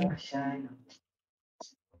take your shine.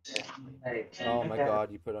 Hey, Oh my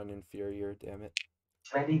God, you put on inferior. Damn it.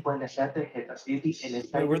 ready when the shutter hit a beauty and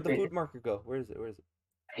it's Wait, like where'd the big. food marker go? Where is it? Where is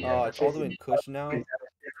it? Oh, it's all the way in Kush now.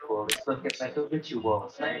 It's looking like a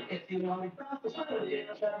ritual. Like if you only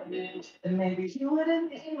then maybe you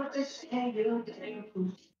wouldn't be what they say you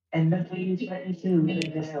do. And the things that you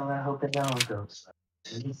do, I hope it all goes.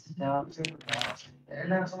 Please stop now.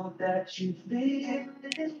 And I hope that you feel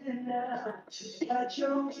it now. That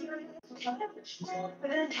you're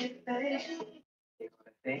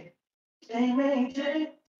they may take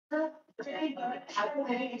something, but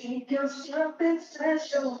I think you're something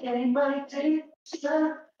special. They might take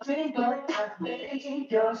something, but I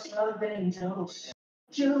think you're something new.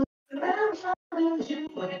 You remember you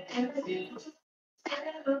were confused.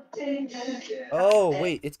 Oh,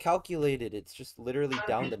 wait, it's calculated. It's just literally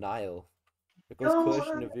down the Nile. It goes Kush,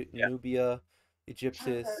 Nubia,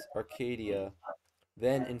 Egyptus, Arcadia,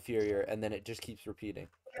 then inferior, and then it just keeps repeating.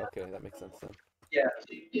 Okay, that makes sense then. Yeah.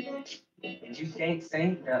 And you can't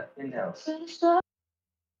say nothing else.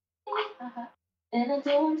 And I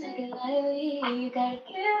don't take it lightly. You gotta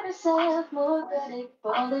give yourself more credit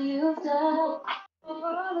for all that you've done. For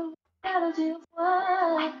all the battles you've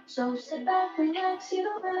won. So sit back, relax, you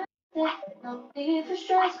got it. No need for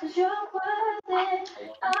stress, cause you're worth it.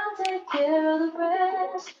 I'll take care of the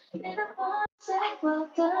rest. And I want to say, well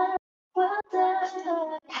done, well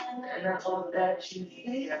done. And I hope that you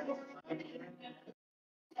feel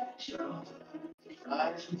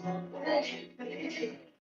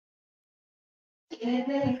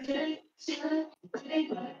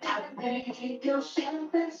you're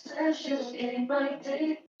something special in my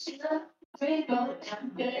day.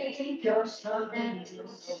 You're something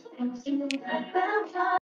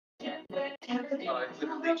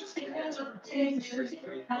They just came in.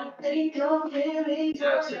 I think you're really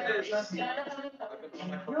Yes, it is.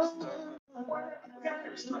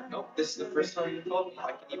 Nope, this is the first time you called me.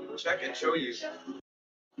 I can even check and show you.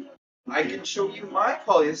 I can show you my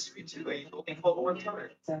call history too. You only called one time.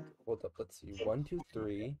 Hold up, let's see. 1, 2,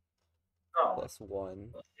 3 Oh. plus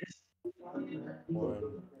 1. 1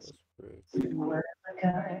 plus break.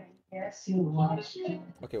 Yes, you are.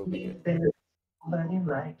 Okay, we'll be good. Nobody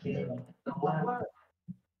like you.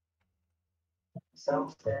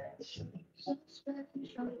 So special. So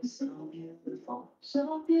special. So beautiful.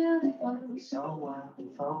 So beautiful. So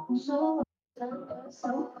wonderful. So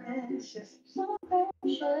so precious. So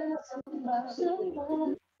precious.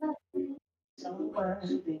 So so worthy.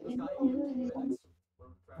 This guy even checks where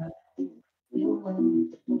we're tracking. You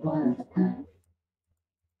one of a kind.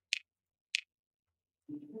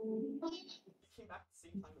 He came back at the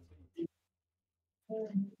same time as me.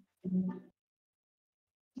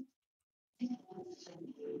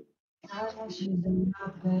 I should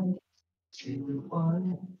nothing to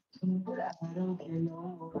one, but I don't care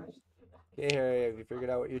no more. Okay, Harry, have you figured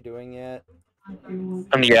out what you're doing yet?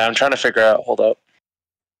 Yeah, I'm trying to figure out. Hold up.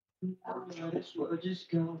 Just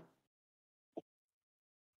go.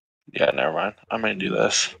 Yeah, never mind. I'm gonna do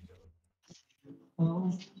this.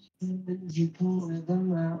 Oh, you pull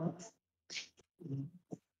them out.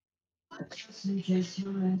 Just in case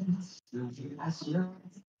you rest, I swear,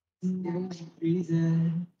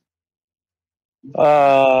 reason.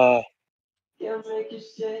 Uh, Can't make you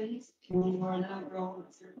stay, you are not wrong.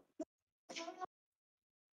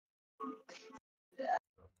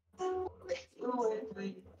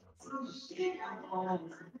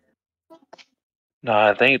 no,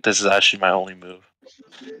 I think this is actually my only move.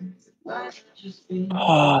 Just be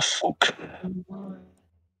Oh, fuck.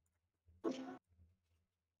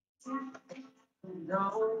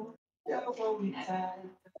 no, what we had.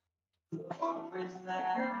 always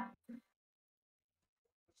laugh.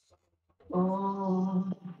 Oh,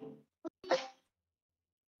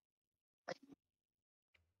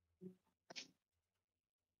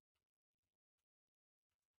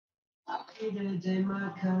 I pray the day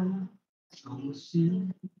might come. I will see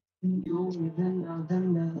you with another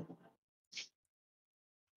man.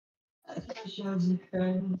 As much as it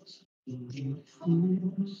hurts, it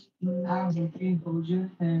feels. I will hold your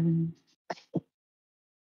hand.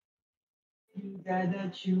 You gotta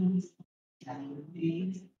choose. And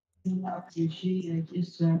me, I appreciate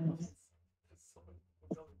yourself.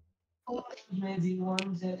 Maybe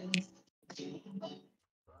one day,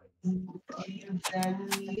 your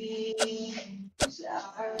family.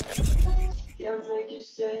 I can't make you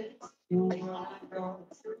stay. You wanna go.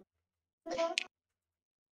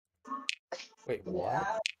 Wait,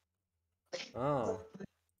 what? Oh,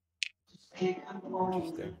 Take them home.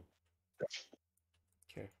 interesting.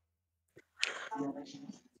 Okay.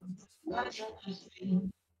 Why not just be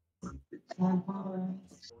time for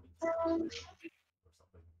us?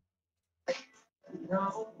 No,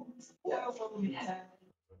 yeah, what we had.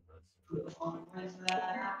 We'll always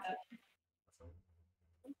laugh.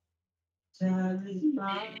 Time is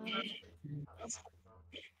mine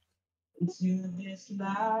into this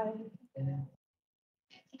life.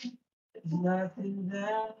 There's nothing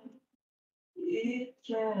that it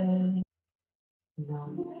can.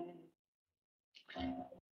 No,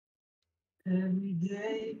 every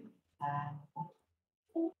day I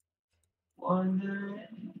wonder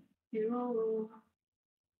if you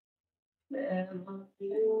ever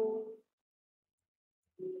feel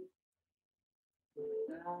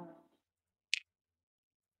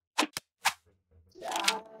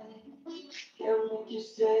I can't make you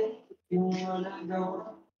stay. You wanna go.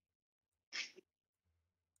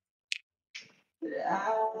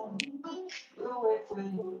 I will wait for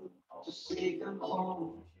you to say come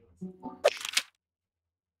home.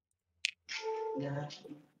 Yeah,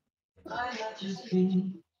 why not just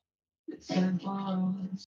be the time for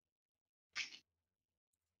us?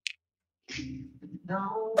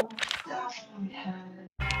 No, that one we had.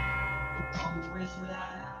 Always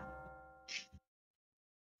laugh.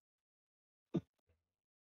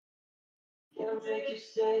 Can't make you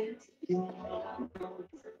stay. You wanna go.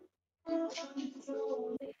 I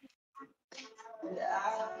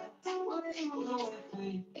will wait for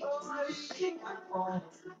you to say come home.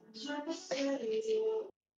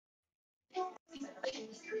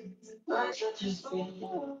 Why not just be the time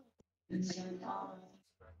for us?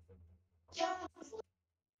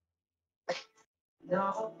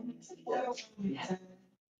 No, that one we had.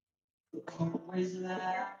 Always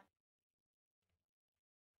laugh.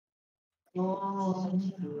 Oh,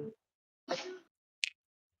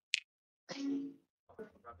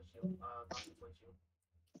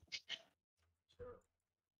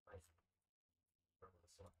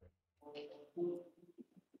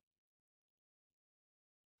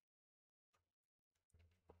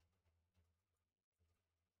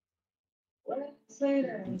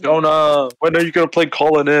 Jonah, when are you gonna play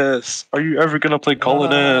Colonist? Are you ever gonna play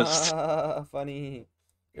Colonist? Funny.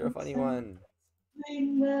 You're a funny one.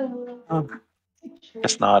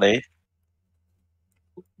 It's not, eh?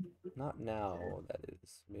 Not now, that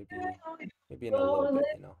is. Maybe in a little bit,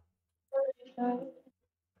 you know.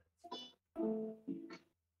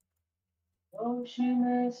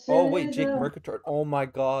 Oh wait, Jake Mercatort. Oh my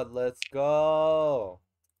god, let's go.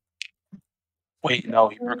 Wait, no,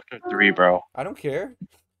 he broke into 3, bro. I don't care.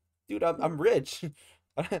 Dude, I'm rich.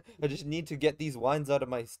 I just need to get these wines out of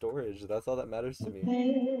my storage. That's all that matters to me.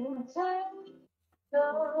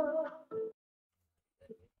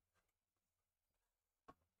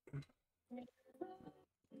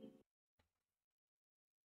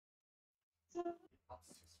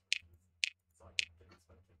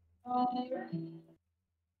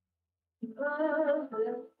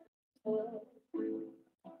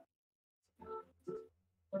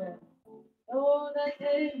 Oh, that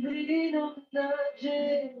they bleed on the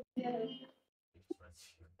jet.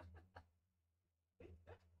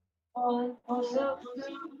 On something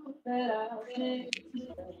that I can't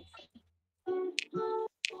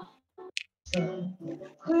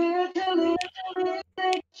clear to live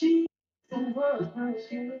that she was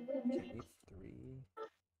Jake 3.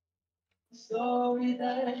 sorry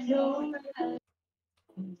that you're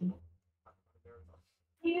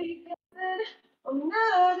I'm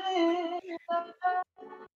not in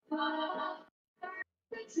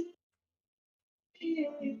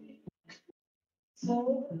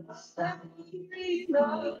so stop me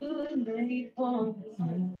lonely for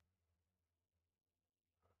me.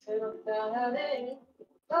 Tell that it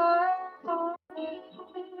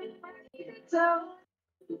Seconds.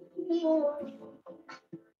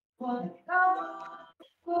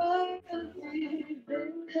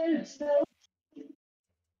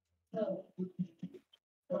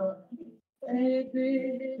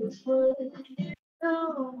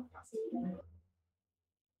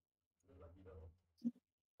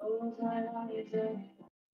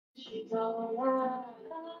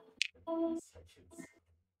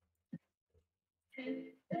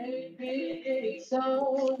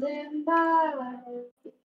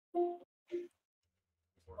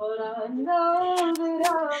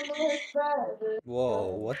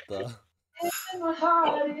 Whoa, what the?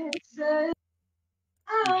 Fine. It's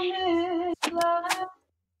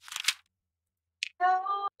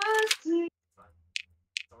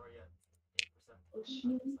already at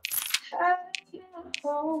 8%.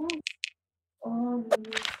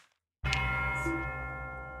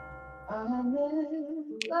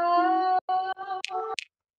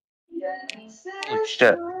 Holy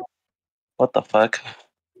shit. What the fuck?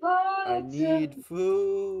 I need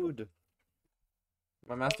food.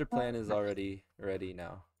 My master plan is already ready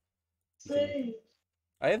now.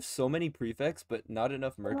 I have so many prefects, but not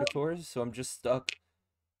enough mercators, so I'm just stuck,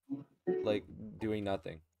 like, doing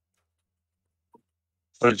nothing.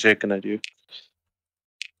 What is Jake gonna do?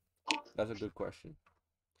 That's a good question.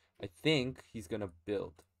 I think he's gonna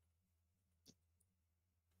build.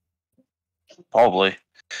 Probably.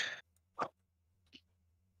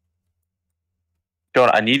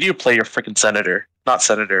 Jonah, I need you to play your freaking senator. Not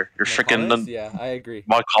senator. Your My freaking colonists? Yeah, I agree.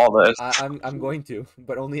 my colonist. I'm going to,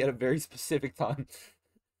 but only at a very specific time.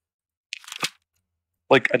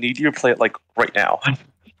 Like, I need you to play it like right now.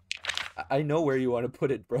 I know where you want to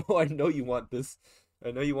put it, bro. I know you want this.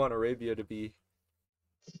 I know you want Arabia to be.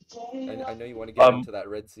 I know you want to get into that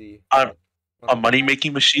Red Sea. I'm a money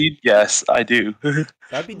making machine? Yes, I do.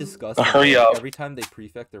 That'd be disgusting. Hurry though. up. Like, every time they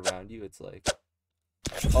prefect around you, it's like,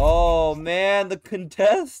 oh man, the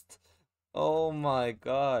contest. Oh my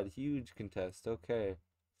god, huge contest. Okay.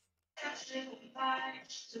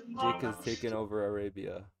 Jake has taken over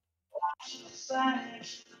Arabia.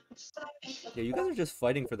 Yeah, you guys are just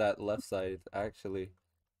fighting for that left side, actually.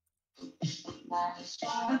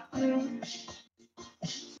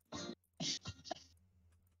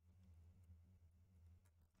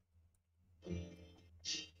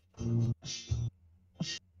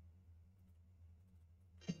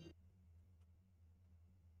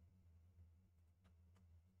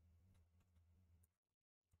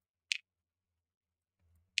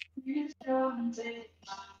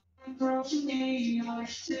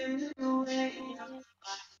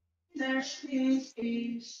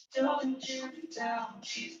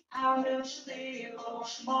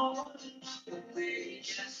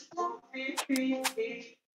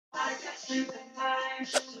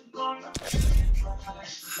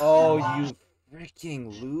 Oh, you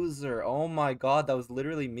freaking loser. Oh my god, that was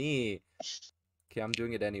literally me. Okay, I'm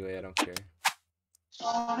doing it anyway, I don't care.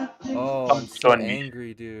 Oh, I'm so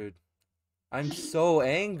angry, dude. I'm so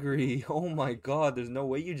angry. Oh my god, there's no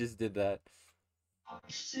way you just did that.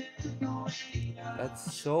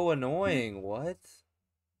 That's so annoying. What?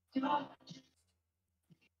 I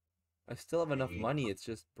still have enough money. It's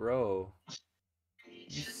just, bro.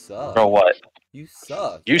 You suck. Bro, what? You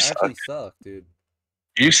suck. You You suck. actually suck, dude.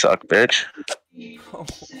 You suck, bitch. Bro,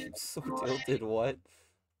 I'm so tilted. What?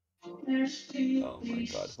 Oh my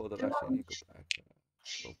god. Hold up. Actually, I need to go back.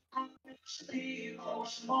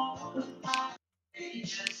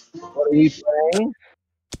 What are you playing?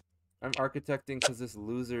 I'm architecting because this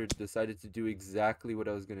loser decided to do exactly what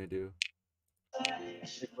I was gonna do.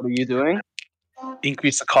 What are you doing?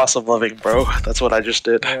 Increase the cost of living, bro. That's what I just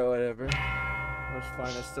did. Yeah, whatever. That's fine.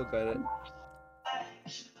 I still got it.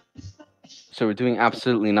 So we're doing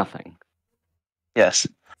absolutely nothing. Yes.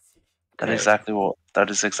 That is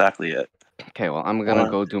exactly it. Okay, well, I'm gonna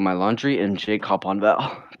go do my laundry and Jake hop on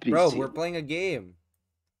Val. Bro, we're playing a game.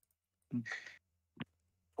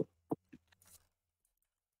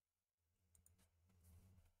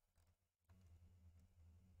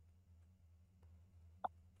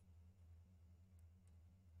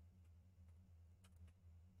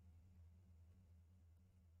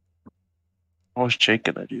 What was Jake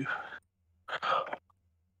gonna do?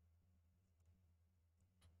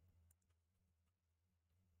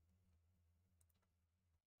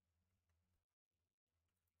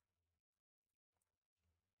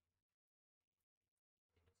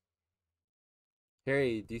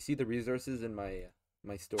 Harry, do you see the resources in my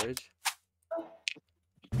storage?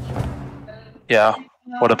 Yeah.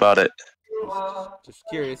 What about it? Just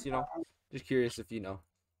curious, Just curious if you know.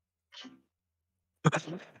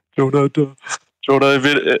 Jonah. Jonah,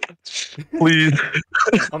 please.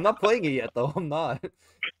 I'm not playing it yet, though. I'm not.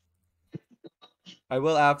 I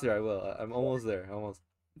will after. I will. I'm almost there. Almost.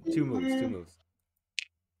 2 moves. 2 moves.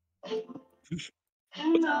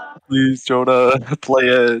 Please, Jonah, play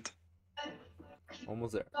it.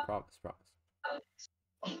 Almost there. Promise. Promise.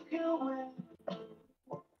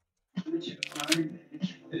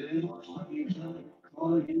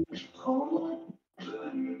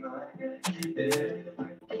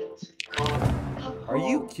 Are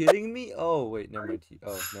you kidding me? Oh wait, never mind.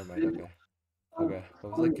 Oh, never mind. Okay. Okay. I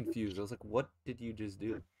was like confused. I was like, what did you just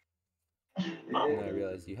do? And then I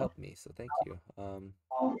realized you helped me, so thank you.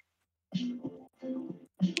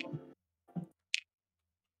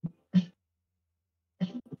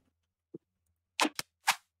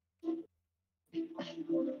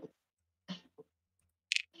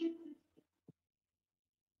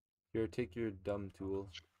 Here, take your dumb tool.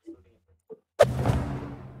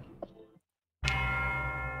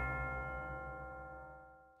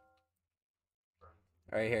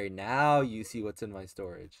 All right, Harry. Now you see what's in my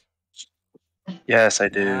storage. Yes, I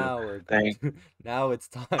do. Now we're good. Now it's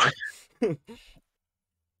time.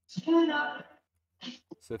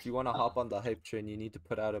 So if you want to hop on the hype train, you need to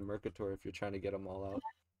put out a Mercator if you're trying to get them all out.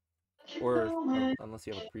 Or unless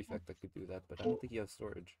you have a prefect that could do that, but I don't think you have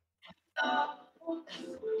storage.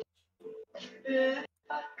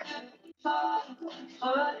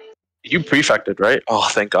 You prefected, right? Oh,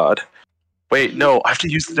 thank God. Wait, no, I have to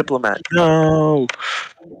use the diplomat. No.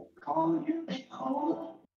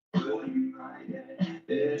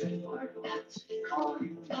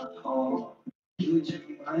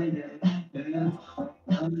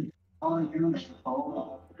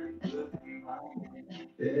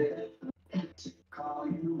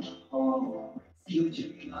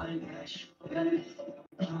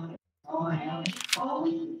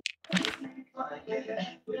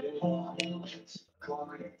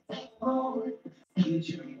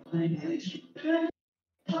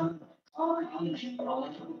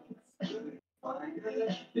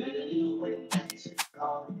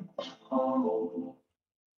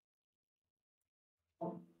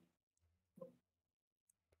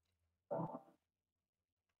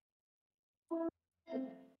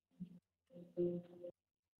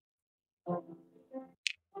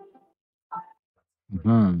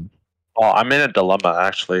 Hmm. Oh, I'm in a dilemma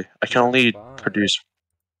actually. I can You're only fine.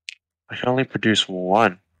 produce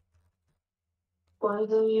one. And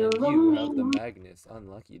you have the Magnus.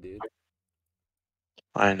 Unlucky, dude.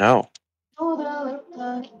 I know. You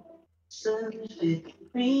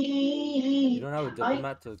don't have a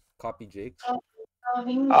diplomat to copy Jake's?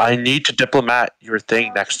 I need to diplomat your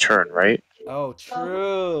thing next turn, right? Oh,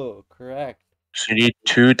 true. Correct. So you need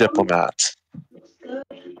 2 diplomats.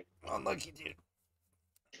 Unlucky, dude.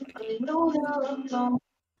 I'm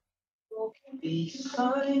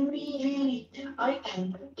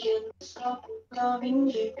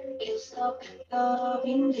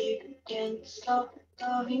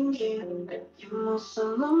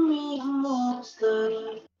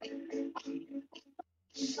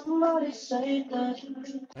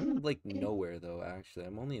in like nowhere though, actually.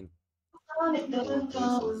 I'm only in 4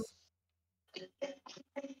 places.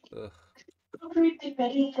 Ugh.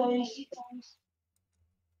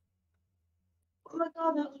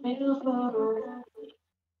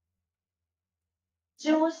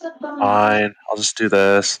 Fine, I'll just do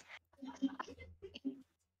this.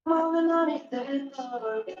 What are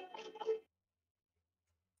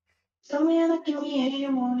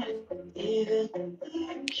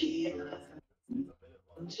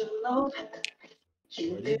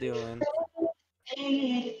you doing?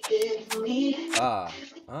 Ah.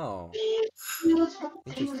 Oh.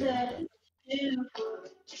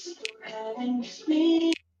 Interesting.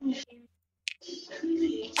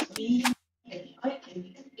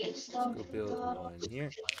 Okay. Let's go build one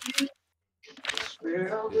here. Let's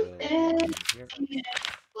build one here.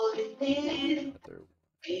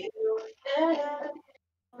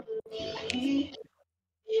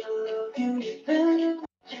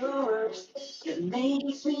 Another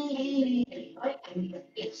here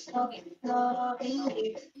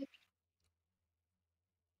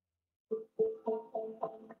as well.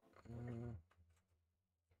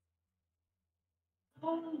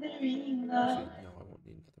 Actually, no, I won't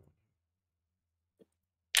need another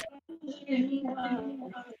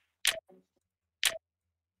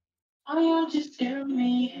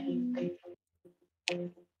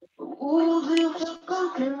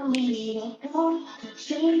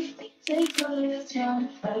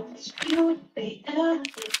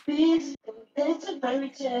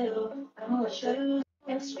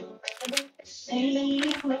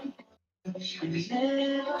one. I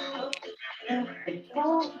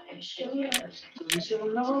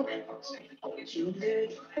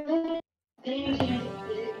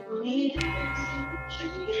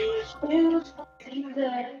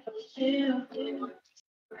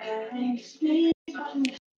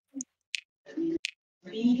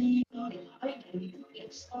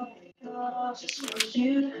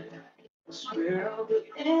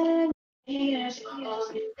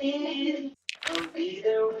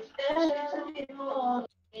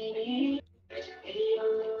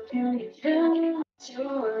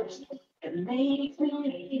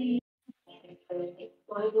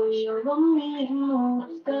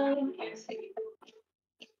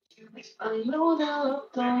know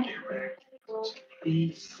that don't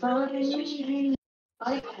be funny.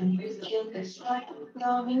 I can can't stop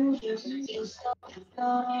loving you. Can't stop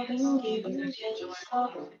loving you. Can't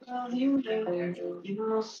stop loving you. You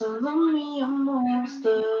must love me a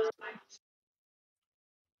monster.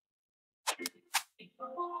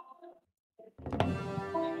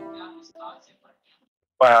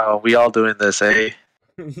 Wow, we all doing this, eh?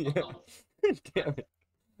 Yeah. Damn it.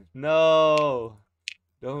 No.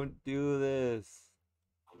 Don't do this.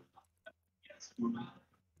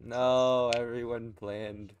 No, everyone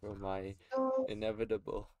planned for my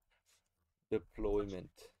inevitable deployment.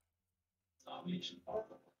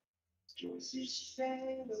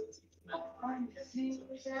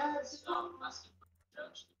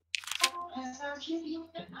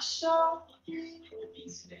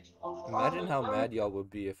 Imagine how mad y'all would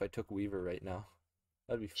be if I took Weaver right now.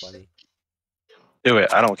 That'd be funny. Do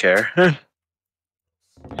it. I don't care.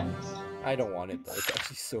 I don't want it though. It's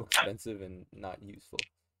actually so expensive and not useful.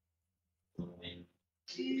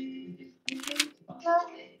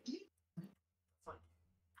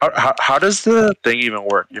 How does the thing even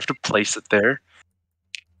work? You have to place it there.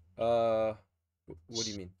 What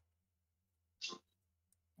do you mean?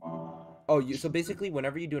 Oh, so basically,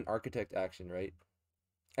 whenever you do an architect action, right?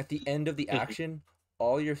 At the end of the action,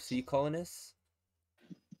 all your sea colonists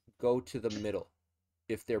go to the middle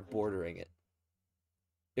if they're bordering it.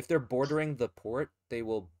 If they're bordering the port, they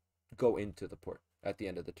will go into the port at the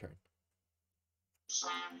end of the turn.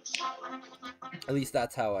 At least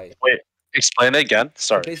that's how I. Wait, explain it again.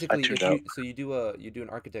 So Sorry, I basically, tuned if out. you do an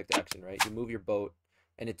architect action, right? You move your boat,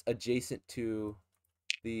 and it's adjacent to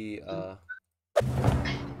the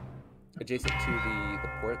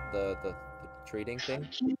port, the trading thing.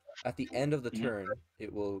 At the end of the turn,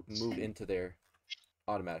 it will move into there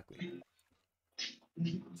automatically.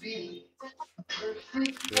 Does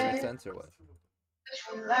that make sense or what?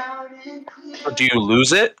 So do you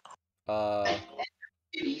lose it?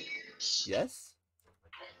 Yes.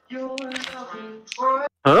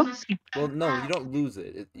 Huh? Well, no, you don't lose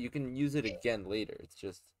it. You can use it again later. It's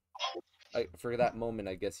just, for that moment,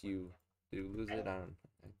 I guess you do lose it. I don't.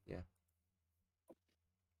 Yeah.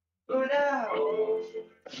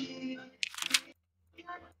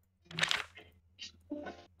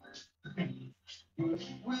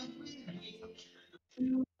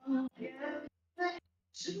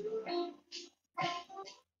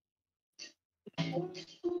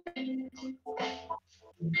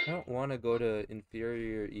 I don't want to go to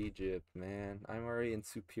inferior Egypt, man. I'm already in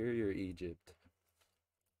superior Egypt.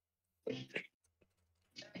 It's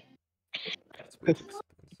way too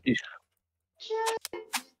expensive.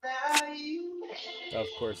 Of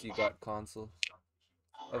course you got consuls.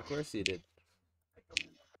 Of course you did.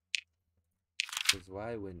 Because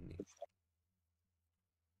why wouldn't you?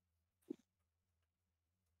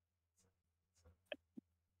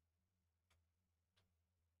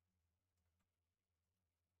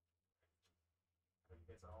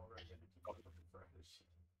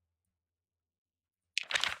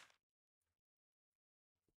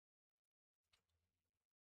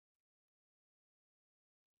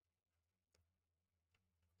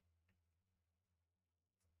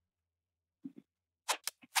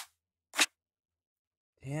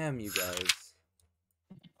 Damn, you guys.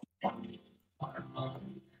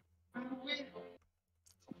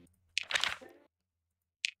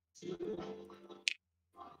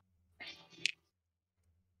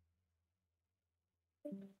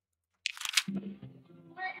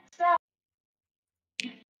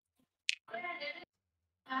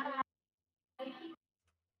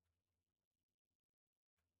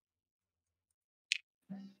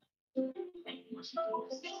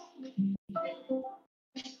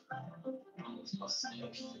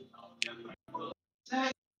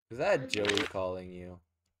 Is that Joey calling you?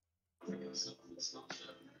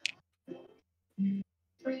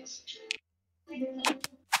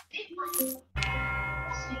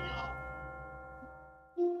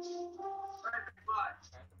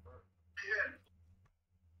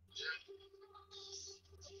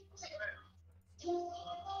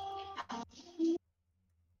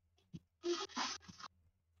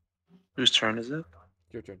 Whose turn is it?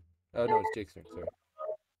 Your turn. Oh no, it's Jake's turn. Sorry.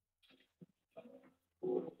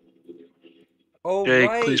 Oh Jake,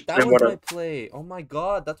 please right, that play was more. my play. Oh my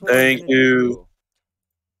god, that's what I was Thank gonna you. do.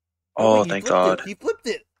 Oh Oh, wait, he thank flipped it. God. He flipped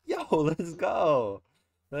it. Yo, let's go.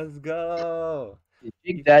 Let's go.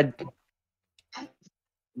 Jake Dad.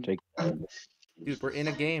 Jake. Dude, we're in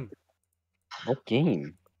a game. What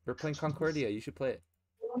game? We're playing Concordia. You should play it.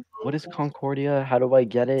 What is Concordia? How do I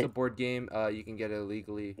get It's a it? board game. You can get it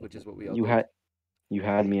illegally, which is what we all You did.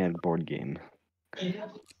 had me at board game.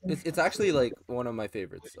 It's actually like one of my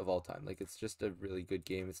favorites of all time. Like it's just a really good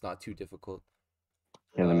game. It's not too difficult.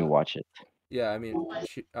 Yeah, let me watch it. Yeah, I mean,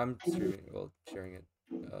 I'm streaming, well, sharing it.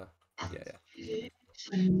 Yeah.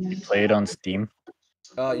 You play it on Steam?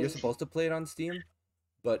 You're supposed to play it on Steam,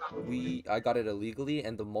 but I got it illegally,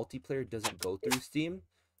 and the multiplayer doesn't go through Steam,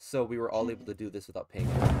 so we were all able to do this without paying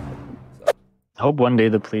anything. So I hope one day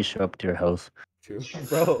the police show up to your house. true,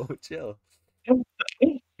 bro. Chill.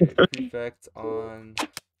 Okay, prefect on.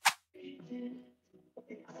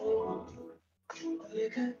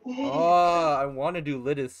 Oh, I want to do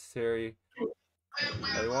Lidis, Harry.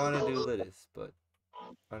 I want to do Lidis, but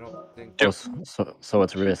I don't think. Oh, so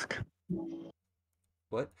it's Risk.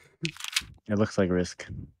 What? It looks like Risk.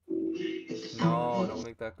 No, don't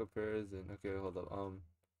make that comparison. Okay, hold up.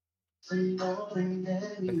 I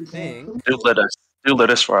think Do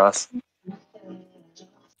Litis for us.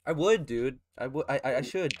 I would, dude. I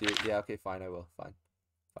should, dude. Yeah, okay, fine. I will. Fine.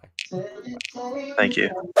 Thank you.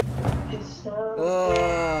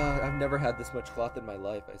 I've never had this much cloth in my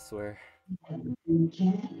life, I swear.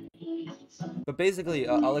 But basically,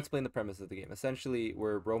 I'll explain the premise of the game. Essentially,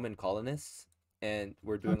 we're Roman colonists, and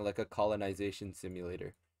we're doing like a colonization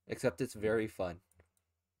simulator. Except it's very fun.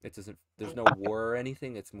 It doesn't. There's no war or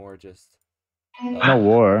anything. It's more just. No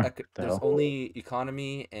war. There's only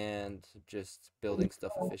economy and just building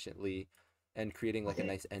stuff efficiently, and creating like a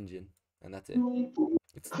nice engine, and that's it.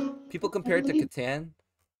 People compare it to Catan,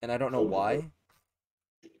 and I don't know why.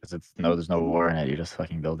 Because there's no war in it. You're just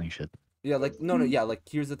fucking building shit. Yeah, like no, yeah, like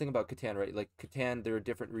here's the thing about Catan, right? Like Catan, there are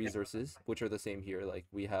different resources, which are the same here. Like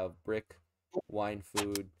we have brick, wine,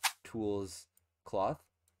 food, tools, cloth,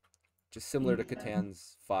 just similar to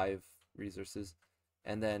Catan's 5 resources,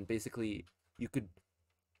 and then basically you could,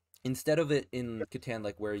 instead of it in Catan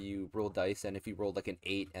like where you roll dice, and if you roll like an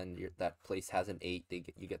 8 and that place has an 8,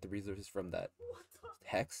 you get the resources from that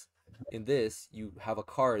hex. In this, you have a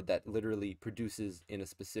card that literally produces in a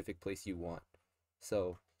specific place you want.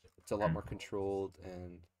 So it's a lot more controlled,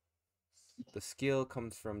 and the skill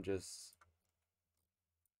comes from just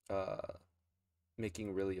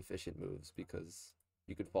making really efficient moves, because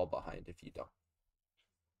you could fall behind if you don't.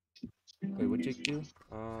 Wait, what Jake do?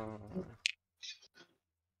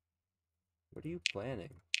 What are you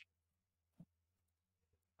planning?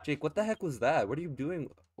 Jake, what the heck was that? What are you doing?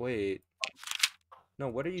 Wait. No,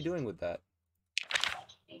 what are you doing with that?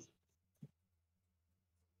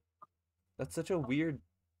 That's such a weird...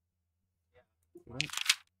 What?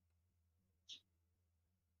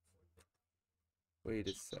 Wait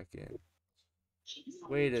a second.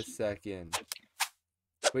 Wait a second.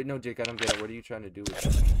 Wait, no, Jake, I don't get it. What are you trying to do with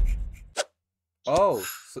that? Oh,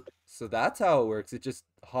 so that's how it works. It just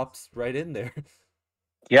hops right in there.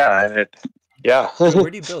 Yeah, yeah. Where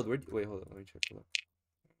do you build? Wait, hold on. Let me check. Hold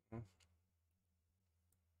on.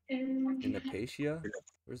 In Napatia?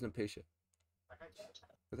 Where's Napatia?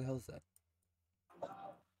 Where the hell is that?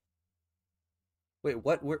 Wait,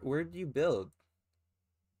 what? Where do you build?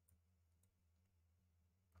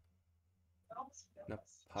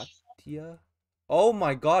 Napatia? Oh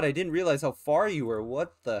my god, I didn't realize how far you were.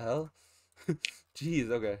 What the hell? Jeez,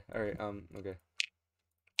 okay. Alright, okay.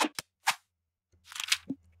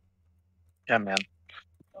 Yeah, man.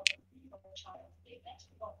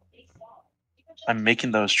 I'm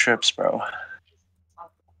making those trips, bro.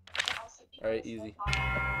 Alright, easy.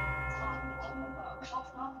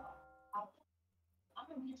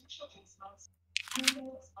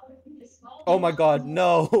 Oh my god,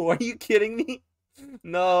 no! Are you kidding me?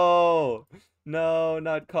 No! No,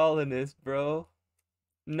 not colonist, bro.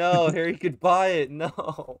 No, Harry could buy it.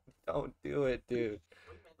 No! Don't do it, dude.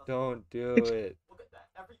 Don't do it.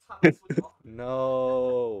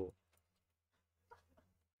 No.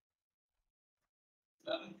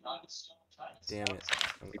 Damn it.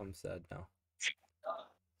 I'm sad now.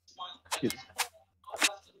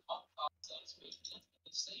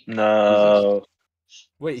 No.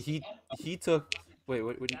 Wait, he took. Wait,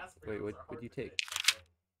 what did you take?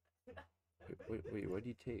 Wait, what did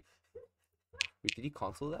you take? Wait, did he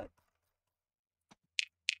console that?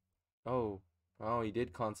 Oh, Oh, he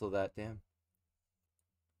did console that. Damn.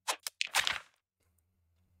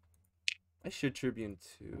 I should Tribune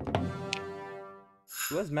too.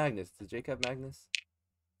 Who has Magnus? Does Jake have Magnus?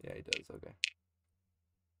 Yeah, he does. Okay.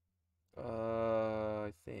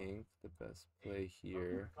 I think the best play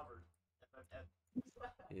here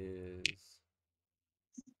is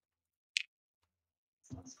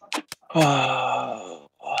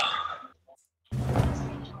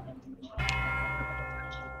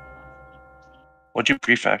What'd you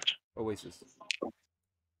prefect? Oasis.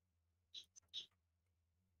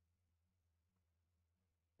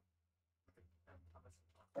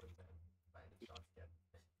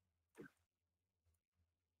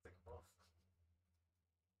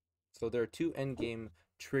 So there are two endgame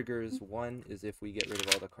triggers. One is if we get rid of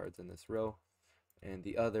all the cards in this row, and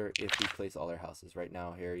the other if we place all our houses. Right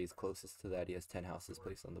now, Harry is closest to that. He has 10 houses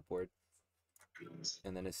placed on the board.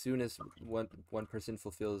 And then as soon as one person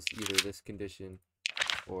fulfills either this condition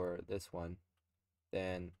or this one,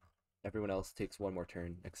 then everyone else takes one more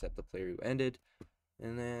turn except the player who ended,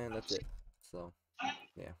 and then that's it. So,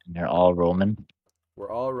 yeah. And they're all Roman. We're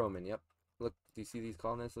all Roman, yep. Look, do you see these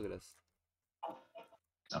colonists? Look at us.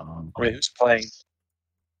 Wait, who's playing?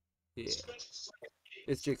 Yeah.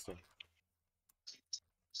 It's Jake's turn.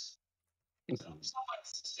 It's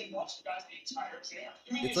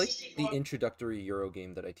like the introductory Euro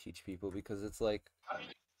game that I teach people because it's like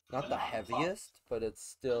not the heaviest, but it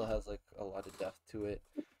still has like a lot of depth to it.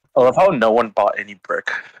 I love how no one bought any brick.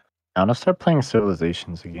 I want to start playing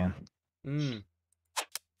Civilizations again. I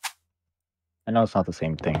know it's not the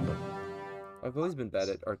same thing, but I've always been bad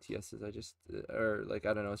at RTSs. I just, or like,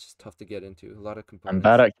 I don't know, it's just tough to get into. A lot of components.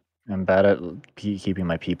 I'm bad at keeping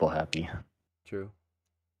my people happy. True.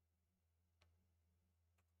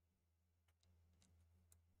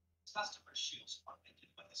 Customer shields are making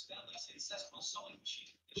by his family's ancestral sewing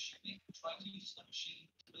machine. The shipping tried to use the machine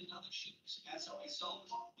to make other shoes. As a result,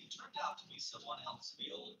 he turned out to be someone else. The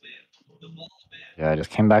old man, the bald man. Yeah, I just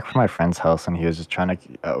came back from my friend's house and he was just trying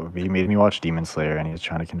to. He made me watch Demon Slayer and he was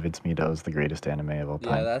trying to convince me that was the greatest anime of all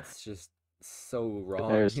time. Yeah, that's just so wrong.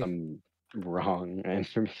 There's some wrong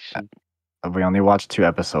information. We only watched 2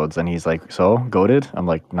 episodes and he's like, "So, goated?" I'm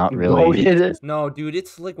like, "Not really." Goated? No, dude,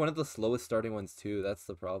 it's like one of the slowest starting ones too. That's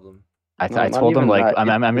the problem. I No, not told him even like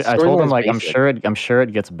that. I told him like I'm sure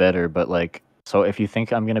it gets better, but like so if you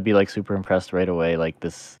think I'm gonna be like super impressed right away, like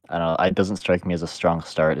this I don't know, it doesn't strike me as a strong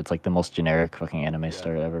start. It's like the most generic fucking anime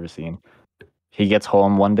start I've ever seen. He gets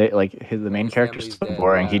home one day, like the main his character's family's so dead,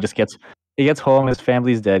 boring. yeah. He gets home, his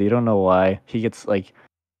family's dead. You don't know why. He gets like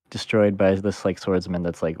destroyed by this like swordsman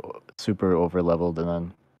that's like super over leveled, and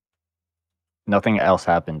then nothing else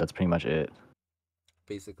happened. That's pretty much it.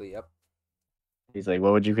 Basically, yep. He's like,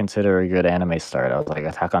 "What would you consider a good anime start?" I was like,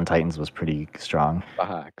 "Attack on Titans was pretty strong."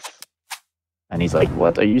 Facts. And he's like,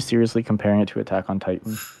 "What? Are you seriously comparing it to Attack on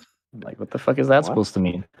Titan?" I'm like, what the fuck is that supposed to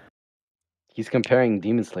mean? He's comparing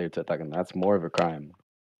Demon Slayer to Attack on. That's more of a crime.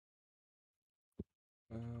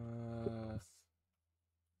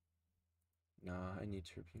 Nah, I need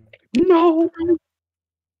Tribune. No.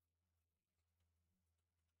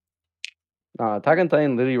 Attack on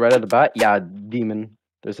Titan, literally right at the bat. Yeah, Demon.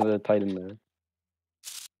 There's another Titan there.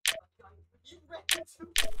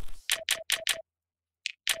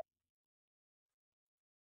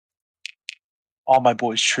 All my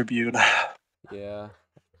boys Tribune. Yeah,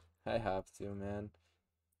 I have to, man.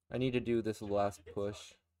 I need to do this last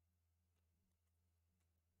push.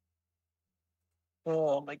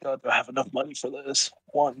 Oh my god, do I have enough money for this?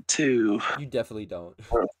 1, 2. You definitely don't.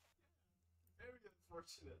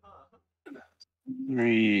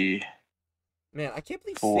 3. Man, I can't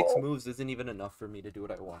believe 4. 6 moves isn't even enough for me to do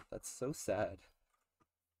what I want. That's so sad.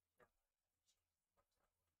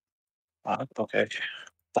 Okay.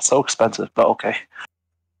 That's so expensive, but okay.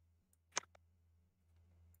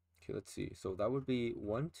 Okay, let's see. So that would be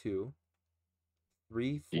 1, 2,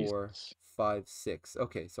 3, 4, Jesus. 5, 6.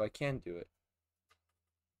 Okay, so I can do it.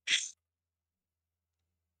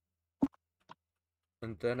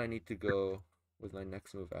 And then I need to go with my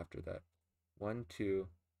next move after that. 1, 2,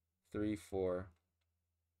 3, 4.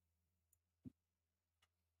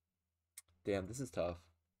 Damn, this is tough.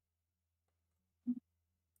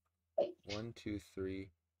 1, 2, 3,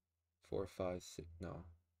 4, 5, 6. No.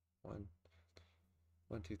 1,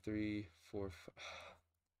 2, 3, 4, 5.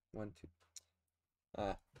 1, 2.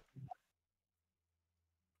 Ah.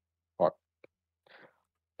 Fuck.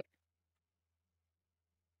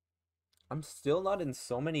 I'm still not in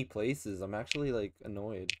so many places. I'm actually like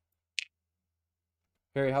annoyed.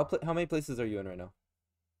 Harry, how many places are you in right now?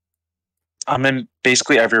 I'm in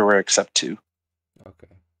basically everywhere except 2. Okay.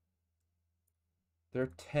 There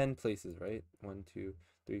are 10 places, right? 1, 2,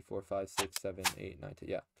 3, 4, 5, 6, 7, 8, 9, 10.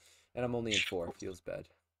 Yeah. And I'm only in 4. Feels bad.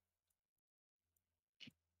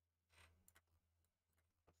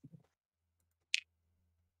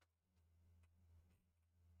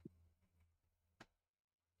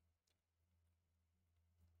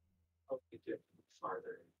 I'll get it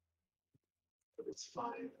farther. But it's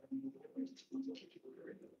fine.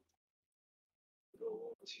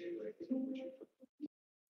 Go to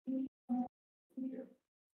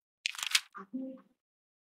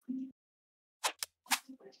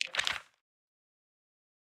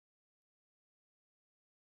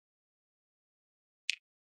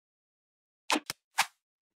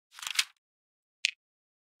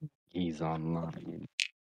He's online.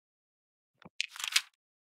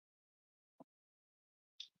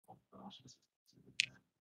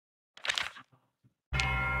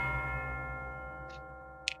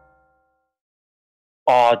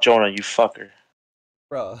 Oh, Jonah, you fucker.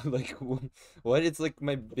 Bro, like, what? It's like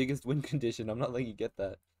my biggest win condition. I'm not letting you get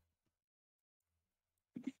that.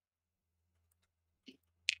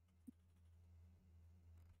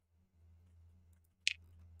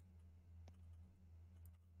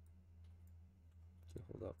 Okay,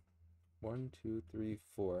 hold up. 1, 2, 3,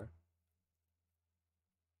 4.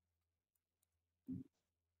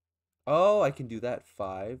 Oh, I can do that.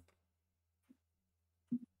 5.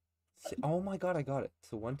 Oh my god, I got it.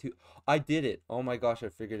 So 1, 2. I did it. Oh my gosh, I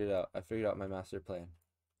figured it out. I figured out my master plan.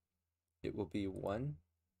 It will be 1,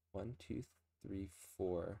 1, 2, 3,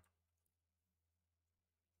 4,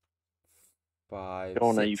 5,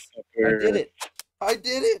 Jonah, you 6. I fucker. did it. I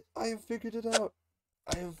did it. I have figured it out.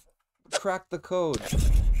 I have cracked the code.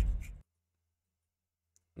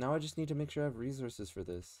 Now I just need to make sure I have resources for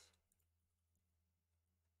this.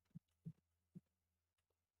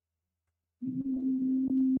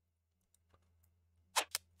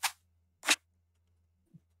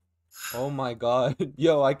 Oh my god.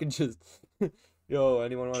 Yo, I can just... Yo,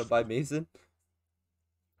 anyone want to buy Mason?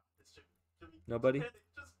 Nobody? Okay,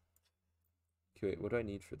 wait, what do I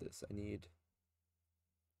need for this? I need...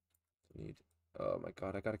 Oh my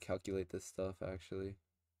god, I gotta calculate this stuff, actually.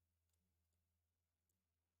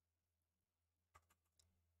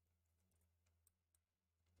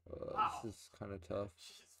 This is kind of tough.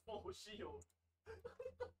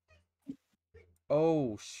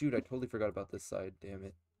 Oh, shoot, I totally forgot about this side, damn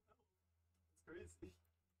it.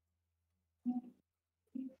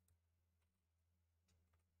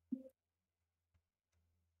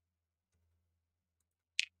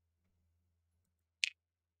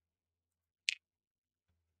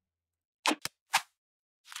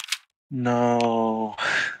 No.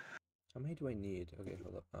 How many do I need? Okay,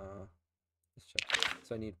 hold up. Let's check.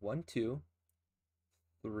 So I need 1, 2,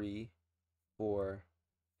 3, 4,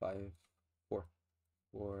 5, 4,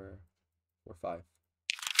 4, 4, 5.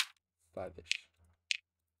 5-ish.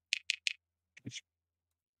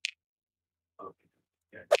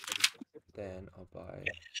 Then I'll buy...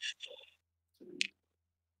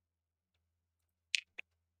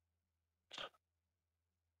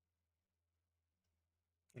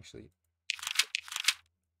 Actually...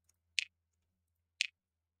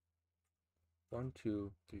 1,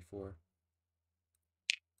 2, 3, 4.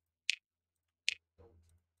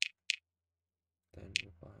 Then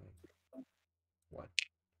we'll buy 1.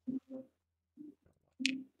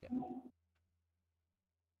 Yeah.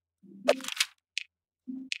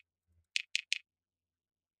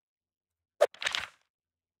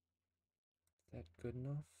 Is that good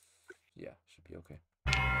enough? Yeah, should be okay.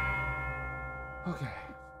 Okay.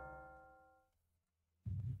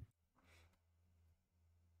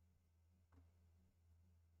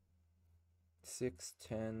 Six,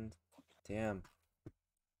 10. Damn.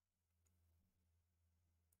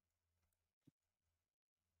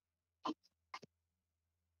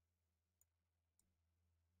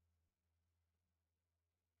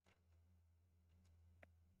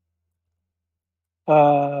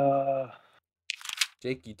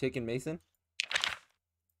 Jake, you taking Mason?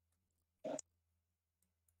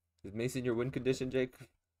 Is Mason your win condition, Jake?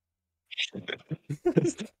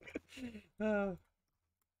 Ah.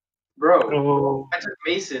 Bro, Oh. if I took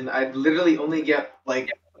Mason, I'd literally only get like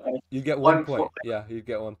You get 1 1 point. Yeah, you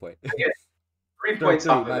get 1 point. I get 3 Sorry, points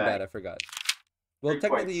 3. off of My that. bad, I forgot. Well, 3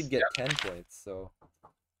 technically points, you'd get 10 points, so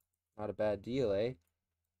not a bad deal, eh?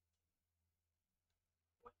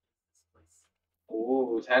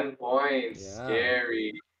 Ooh, 10 points. Yeah.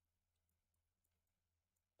 Scary.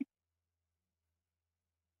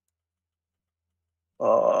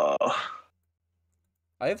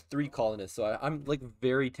 I have 3 colonists, so I'm like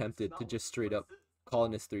very tempted to just straight up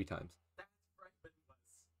colonist 3 times.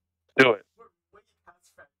 Do it.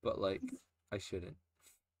 But like, I shouldn't.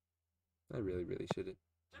 I really, really shouldn't.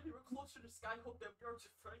 Jimmy, we're closer to Skyhope than we are to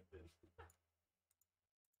Franklin.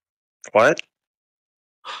 What?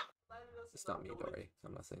 It's not me, Dory.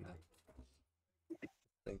 I'm not saying that.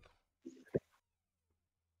 Think.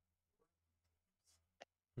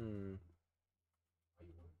 Hmm.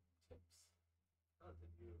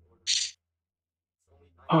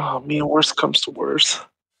 Oh, me, worst comes to worst.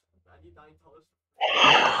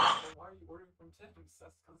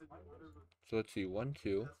 So let's see. 1,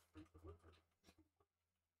 2.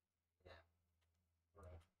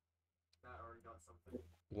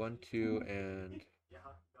 1, 2, and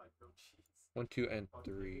 1, 2, and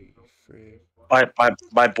 3. Frig.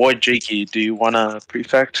 My boy Jakey, do you want to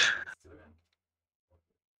prefect?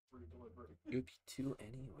 It would be 2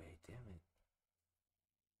 anyway. Damn it.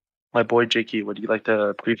 My boy Jakey, would you like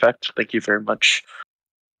to prefect? Thank you very much.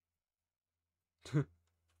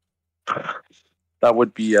 That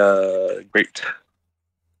would be great.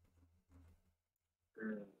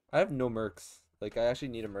 I have no mercs. Like, I actually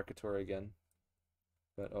need a Mercator again.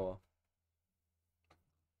 But, oh well.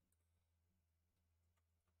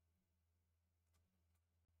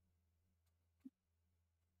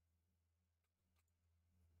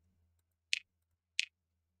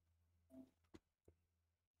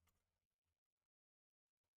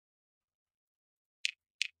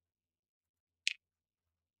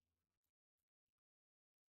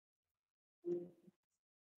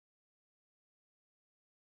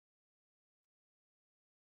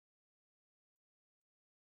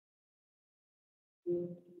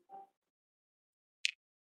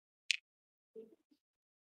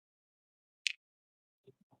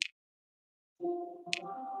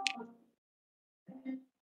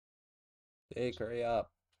 Hey, hurry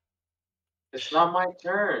up. It's not my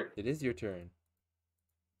turn. It is your turn.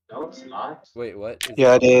 No, it's not. Wait, what? Is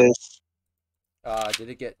Yeah, it is. Did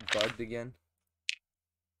it get bugged again?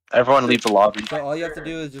 Everyone leave the lobby. So all you have to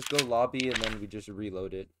do is just go lobby and then we just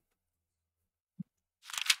reload it.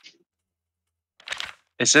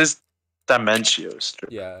 It says Dimensios.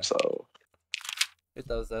 Yeah. So It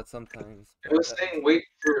does that sometimes. It was saying wait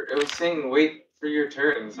for your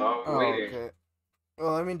turn, so I'm Oh, waiting. okay.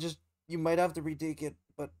 Well, I mean, just you might have to retake it,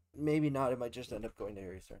 but maybe not. It might just end up going to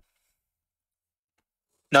Harry's turn.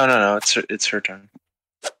 no, it's her turn.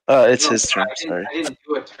 It's No, his turn. I Sorry. didn't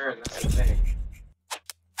do a turn. That's the thing.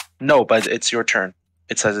 No, but it's your turn.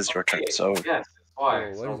 It says it's your turn. Okay, So yes, that's why. Oh,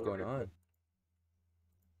 what So is going on?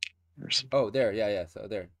 there's- Oh, there. Yeah, yeah. So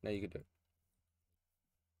there. Now you can do it.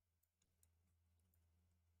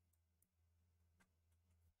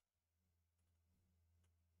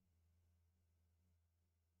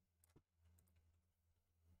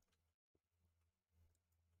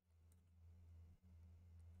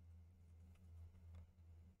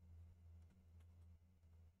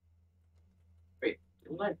 Wait,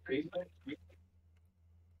 didn't I prefect?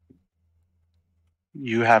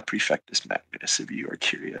 you have prefectus Magnus if you are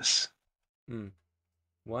curious. Hmm.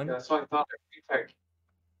 1, Yeah, that's why I thought I prefect.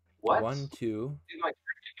 What? 1, 2. Did my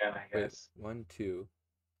turn again, I Wait. guess. 1, 2,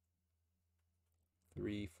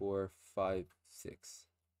 3, 4, 5, 6.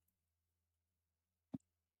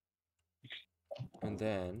 And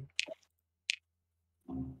then.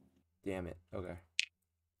 Damn it. Okay.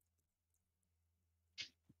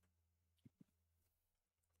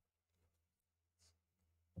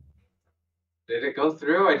 Did it go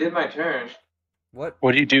through? I did my turn. What?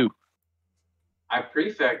 What do you do? I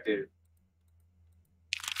prefected.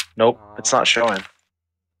 Nope, it's not showing.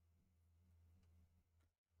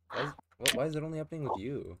 Why is it only happening with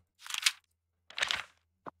you?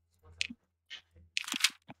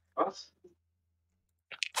 What?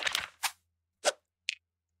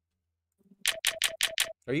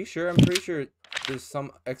 Are you sure? I'm pretty sure there's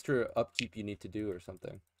some extra upkeep you need to do or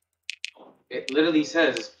something. It literally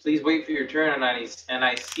says, "Please wait for your turn," and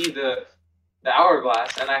I see the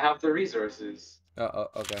hourglass, and I have the resources. Oh,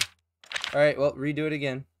 okay. All right. Well, redo it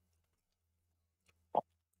again.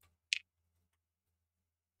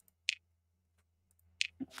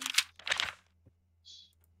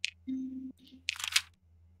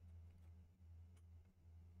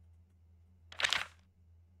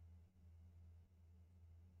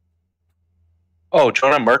 Oh,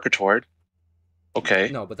 Jonah Mercator. Okay.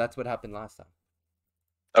 No, but that's what happened last time.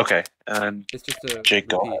 Okay. And It's just a Jake,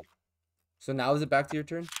 go repeat. ahead. So now is it back to your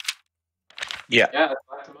turn? Yeah. Yeah, it's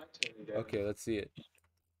back to my turn again. Okay, let's see it.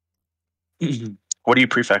 What are you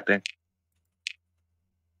prefecting?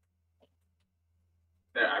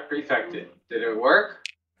 There, I prefected. Did it work?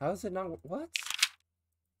 How is it not? What?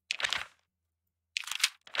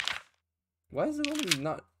 Why is it only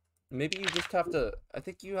not? Maybe you just have to. I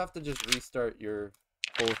think you have to just restart your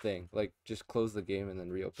whole thing. Like, just close the game and then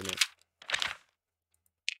reopen it.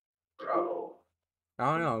 Bro.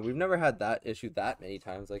 I don't know. We've never had that issue that many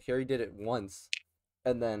times. Like, Harry did it once,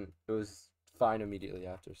 and then it was fine immediately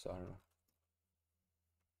after, so I don't know.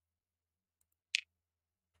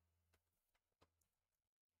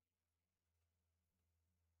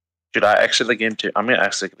 Should I exit the game too? I'm gonna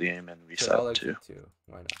exit the game and Sure, I'll reset too. exit too.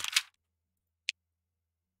 Why not?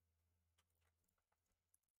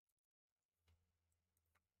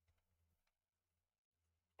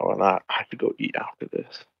 Or not? I have to go eat after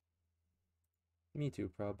this. Me too,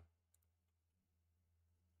 prob.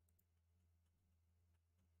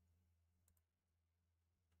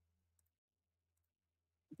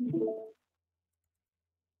 Okay,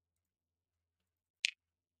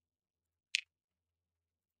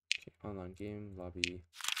 online game, lobby,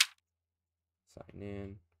 sign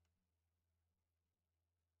in.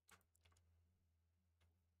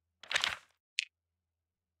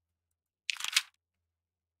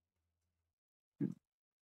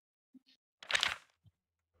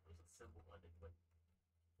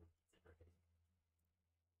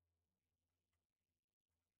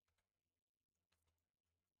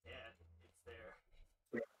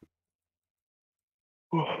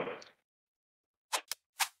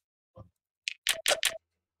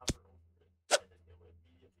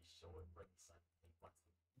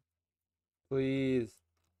 Please,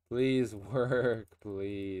 please work,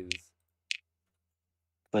 please.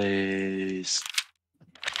 Please.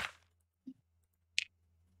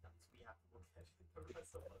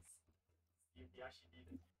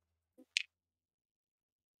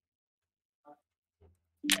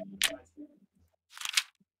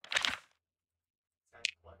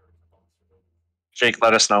 Jake,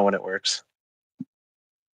 let us know when it works.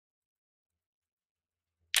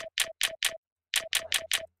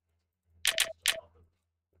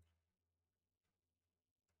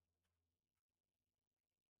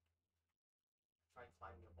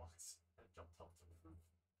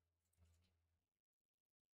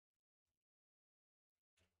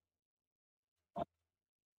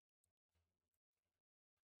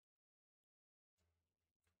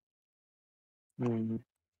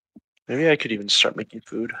 Maybe I could even start making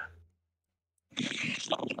food.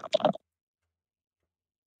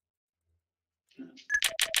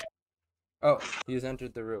 Oh, he's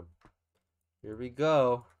entered the room. Here we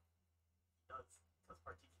go.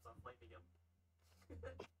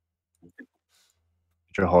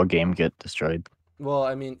 Did your whole game get destroyed? Well,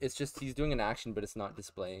 I mean, it's just he's doing an action, but it's not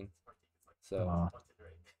displaying. So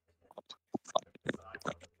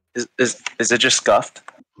Is it just scuffed?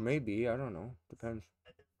 maybe, I don't know. Depends.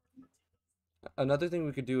 Another thing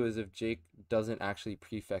we could do is if Jake doesn't actually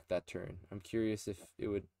prefect that turn. I'm curious if it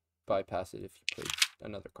would bypass it if he played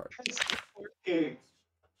another card. It's working.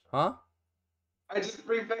 Huh? I just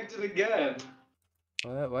prefected again.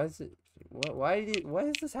 What? Why is it? What? Why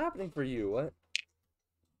is this happening for you? What?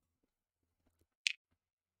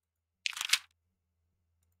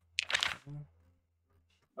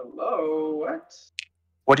 Hello, what?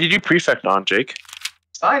 What did you prefect on, Jake?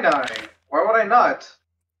 Sinai. Why would I not?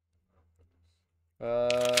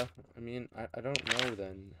 I mean, I don't know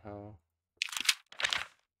then how.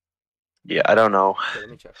 Yeah, I don't know. Okay, let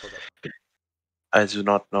me check. Hold up. I do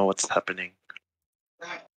not know what's happening.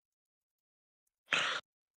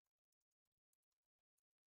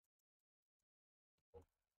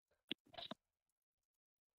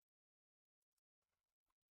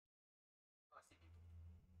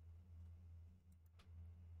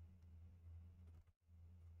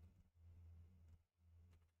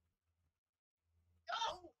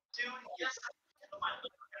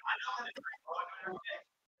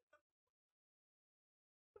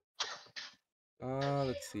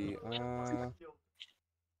 Let's see. Wait.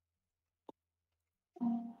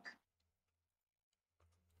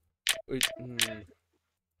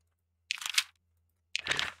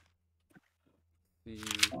 See.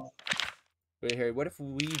 Wait, Harry. What if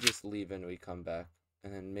we just leave and we come back,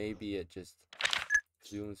 and then maybe it just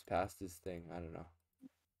zooms past this thing? I don't know.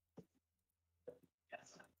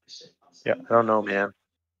 Yeah, I don't know, man.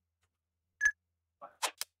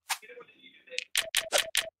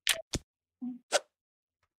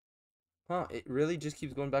 Huh? It really just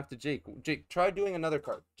keeps going back to Jake. Jake, try doing another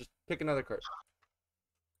card. Just pick another card.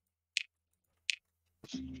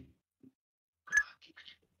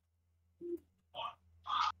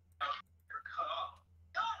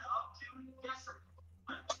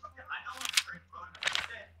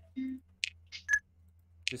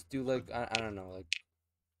 Just do like I don't know, like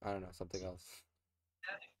I don't know, something else.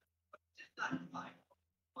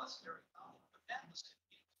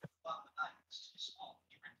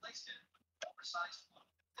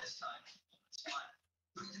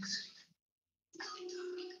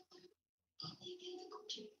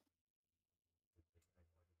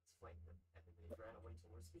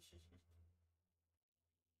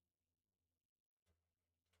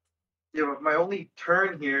 Yeah, but my only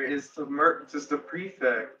turn here is to just the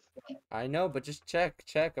prefect. I know, but just check.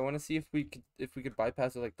 I want to see if we could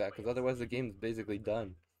bypass it like that, because otherwise the game's basically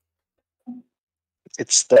done.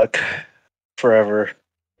 It's stuck forever.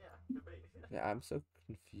 Yeah, I'm so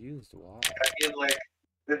confused. Why? I mean, like,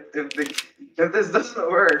 if this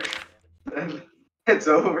doesn't work, then it's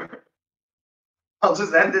over. I'll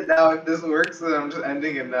just end it now. If this works, then I'm just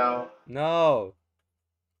ending it now. No.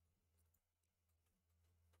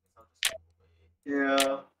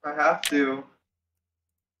 Yeah, I have to.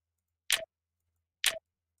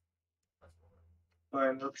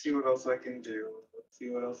 Fine, let's see what else I can do. Let's see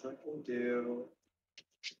what else I can do.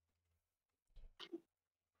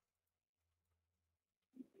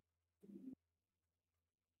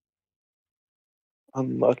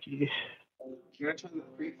 Unlucky. I'm gonna try the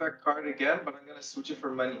prefect card again, but I'm gonna switch it for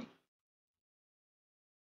money.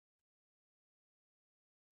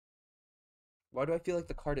 Why do I feel like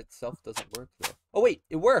the card itself doesn't work though? Oh wait,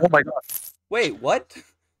 it worked. Oh my god. Wait, what?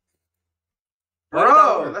 Why did that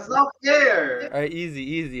Bro, work? that's not fair. All right,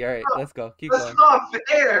 easy. All right, let's go. Keep That's going. not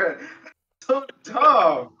fair. So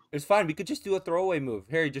dumb. It's fine. We could just do a throwaway move.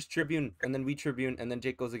 Harry, just Tribune, and then we Tribune, and then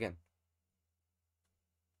Jake goes again.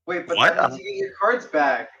 Wait, but What? that means you get your cards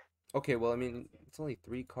back. Okay, well, I mean, it's only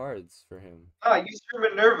 3 cards for him. Ah, use your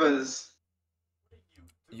Minervas.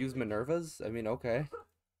 Use Minerva's? I mean, okay.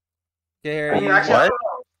 Okay, Harry. I mean, use actually, I What?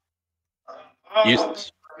 don't know. You-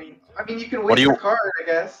 I mean, you can What waste do you- the card, I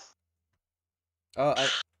guess.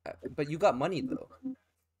 But you got money though.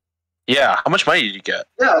 Yeah, how much money did you get?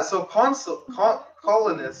 Yeah, so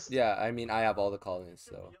colonist. Yeah, I mean, I have all the colonists,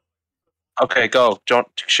 so. Okay, go. Don't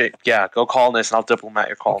shake. Yeah, go colonist and I'll diplomat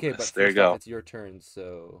your colonist. Okay, but there you first off, go. it's your turn,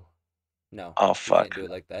 so. No. Oh We fuck. can't do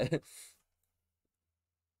it like that.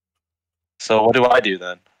 So what do I do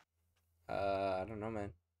then? I don't know,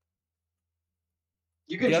 man.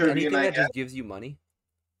 You Do can you have Tribune, anything I that guess. just gives you money?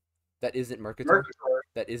 That isn't Mercator? Mercator.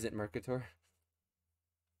 That isn't Mercator?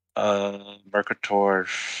 Mercator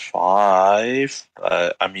 5.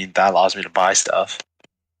 I mean that allows me to buy stuff.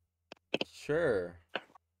 Sure.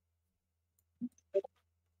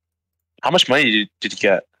 How much money did you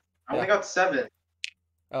get? I only got 7.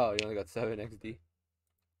 Oh, you only got 7 XD.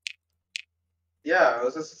 Yeah, it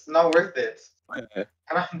was just not worth it. Okay.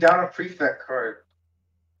 And I'm down a prefect card.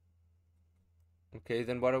 Okay,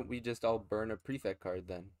 then why don't we just all burn a prefect card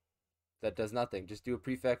then? That does nothing. Just do a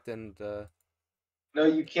prefect and No,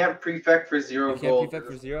 you can't prefect for 0 you can't gold. prefect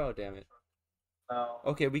for 0? Oh, damn it. No.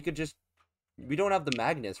 Okay, we could just we don't have the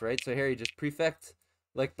Magnus, right? So Harry, just prefect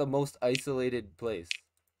like the most isolated place.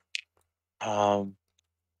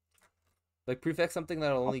 Like prefect something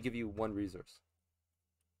that'll only give you 1 resource.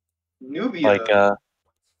 Nubia. Like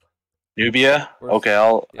Nubia. Or- Okay,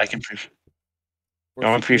 yeah. I can Or I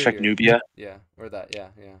want to prefect Superior. Nubia. Yeah, or that. Yeah.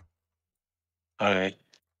 Okay.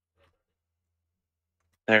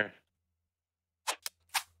 There.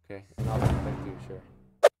 Okay, and I'll prefect too, sure.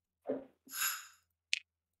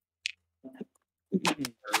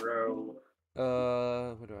 Bro.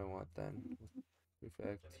 What do I want then?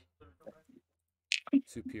 Prefect.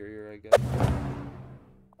 Superior, I guess.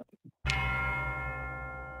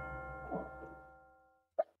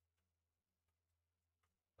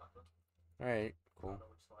 Alright, cool.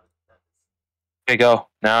 Okay, go.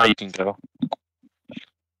 Now you can go.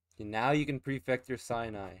 Okay, now you can prefect your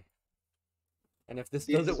Sinai. And if this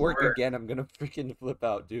Jesus doesn't work Christ. again, I'm gonna freaking flip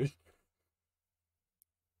out, dude.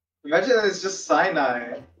 Imagine it's just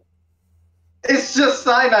Sinai. It's just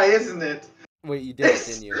Sinai, isn't it? Wait, you did it, It's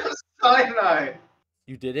didn't you? just Sinai.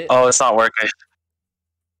 You did it? Oh, it's not working.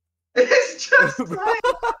 It's just Sinai.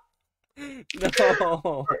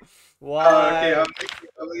 No. Why? Okay,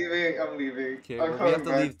 I'm leaving. Okay, I'm well, we coming have to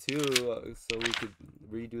back. leave too, so we could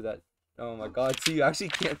redo that. Oh my god, so you actually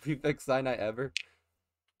can't prefect Sinai ever?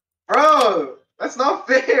 Bro, that's not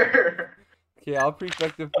fair. Okay, I'll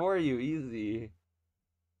prefect it for you, easy.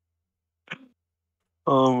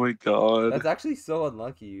 Oh my god. That's actually so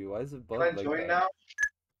unlucky. Why is it Can bugged I like join that? now?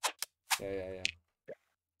 Yeah.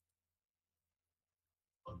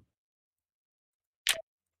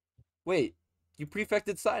 Wait, you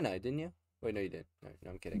prefected Sinai, didn't you? Wait, no, you didn't. No,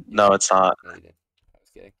 I'm kidding. You No, didn't. it's not. No, you didn't. I was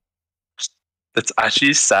kidding. It's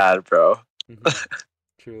actually sad, bro.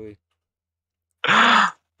 Truly.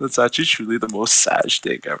 That's actually truly the most sad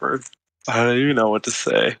thing ever. I don't even know what to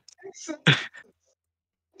say.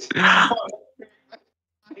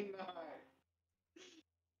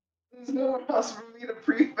 There's nowhere else for me to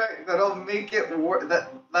prefect that'll make it work that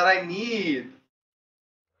I need.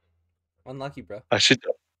 Unlucky, bro. I actually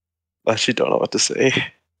don't know what to say.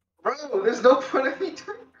 Bro, there's no point of me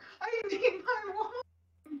doing. I need my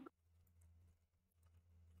one.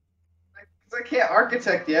 Because I can't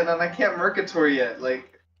architect yet and I can't mercator yet.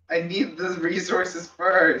 Like, I need the resources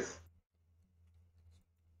first.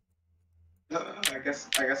 I guess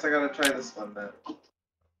I gotta try this one then.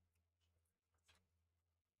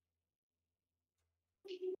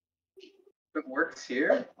 It works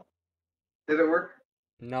here? Did it work?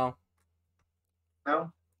 No,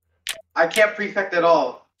 No? I can't prefect at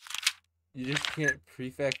all. you just can't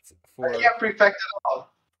prefect I for can't prefect at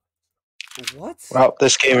all. what? Wow,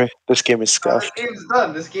 this game is No, scuffed. this game's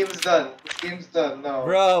done. This game is done. This game's done. No.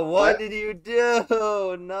 Bro, what What? did you do?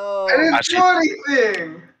 I No. didn't Actually- do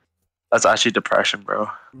anything! That's actually depression, bro.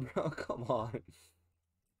 Bro, come on.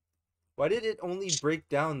 Why did it only break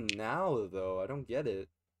down now, though? I don't get it.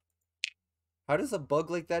 How does a bug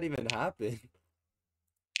like that even happen?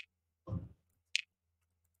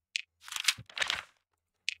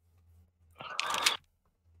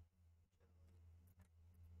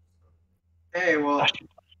 Hey, well,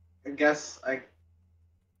 I guess I.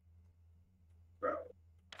 Bro.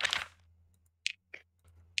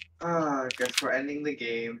 I guess we're ending the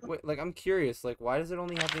game. Wait, like, I'm curious, like, why is it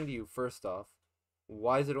only happening to you, first off?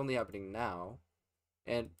 Why is it only happening now?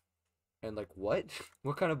 And, like, what?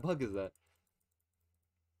 What kind of bug is that?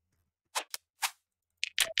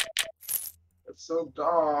 It's so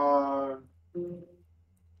dumb.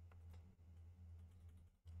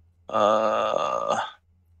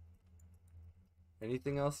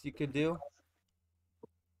 Anything else you could do?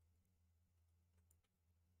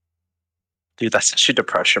 Dude, that's actually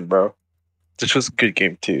depression, bro. This was a good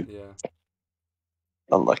game too. Yeah.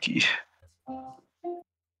 Unlucky. I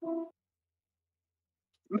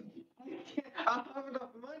don't have enough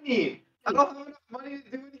money. I don't have enough money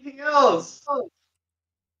to do anything else.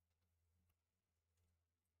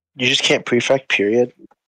 You just can't prefect, period.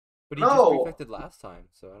 But he No. just prefected last time,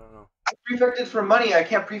 so I don't know. I prefected for money. I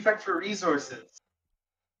can't prefect for resources.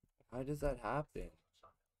 Why does that happen?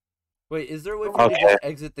 Wait, is there a way for you to Okay. just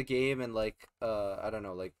exit the game and, like, I don't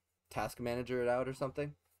know, like, task manager it out or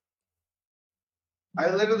something? I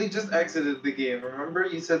literally just exited the game. Remember,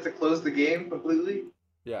 you said to close the game completely.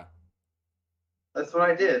 Yeah. That's what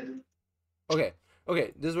I did. Okay,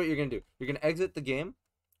 this is what you're gonna do. You're gonna exit the game,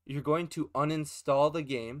 you're going to uninstall the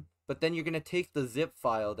game, but then you're gonna take the zip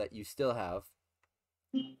file that you still have,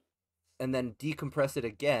 and then decompress it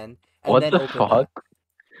again, and What then the open fuck? that.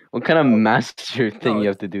 What kind of master thing No, you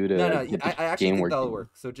have to do to No, get I this actually game think working? that'll work.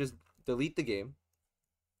 So just delete the game,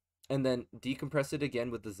 and then decompress it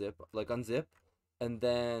again with the zip, like unzip, and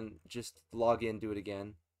then just log in, do it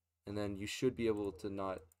again, and then you should be able to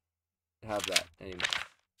not have that anymore.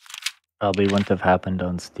 Probably wouldn't have happened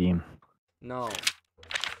on Steam. No.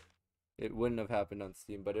 It wouldn't have happened on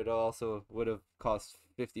Steam, but it also would have cost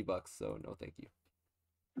 $50, so no thank you.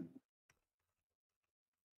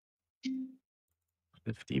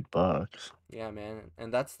 $50. Yeah, man.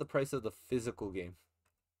 And that's the price of the physical game.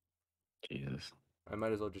 Jesus. I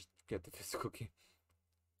might as well just get the physical game.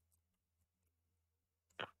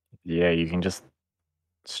 Yeah, you can just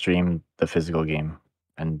stream the physical game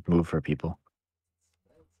and move for people.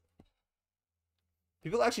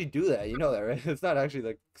 People actually do that, you know that, right? It's not actually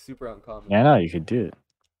like super uncommon. Yeah, no, you could do it.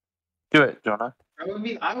 Do it, Jonah. I would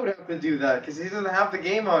mean I would have to do that because he doesn't have the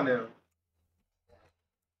game on him.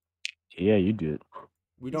 Yeah, you do it.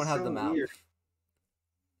 We don't He's have so the map. weird.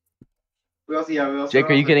 We also Jake,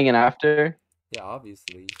 are you getting in after? Yeah,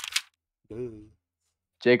 obviously. Duh.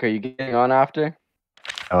 Jake, are you getting on after?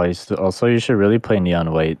 Oh, also you should really play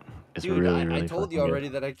Neon White. It's Dude, really, I really told fucking you good. already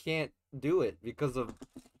that I can't do it because of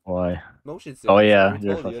Why? motion sickness. Oh I yeah, already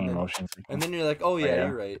you're told you, fucking motion sickness. and then you're like, oh yeah, yeah.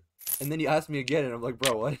 you're right. And then you ask me again, and I'm like,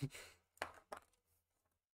 bro, what?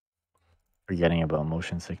 Forgetting about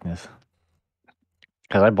motion sickness.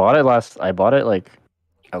 Cause I bought it like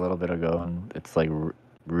a little bit ago, and it's like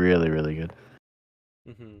really, really good.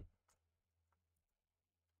 Mm-hmm.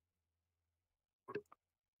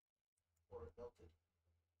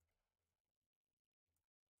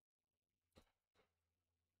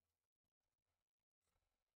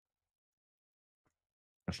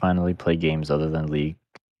 I finally play games other than League.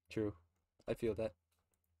 True. I feel that.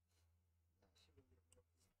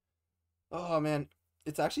 Oh man,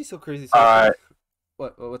 it's actually so crazy. So Alright.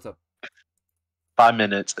 What's up? 5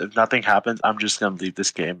 minutes. If nothing happens, I'm just gonna leave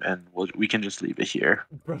this game, and we can just leave it here.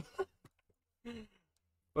 Bro.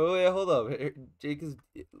 Wait, hold up. Jake is.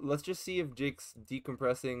 Let's just see if Jake's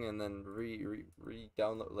decompressing and then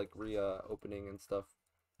re-download, like opening and stuff.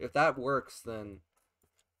 If that works, then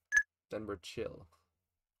we're chill.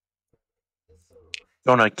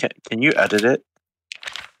 Jonah, can you edit it?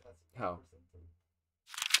 How?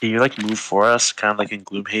 Can you like move for us, kind of like in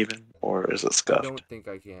Gloomhaven, or is it I scuffed? don't think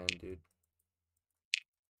I can, dude.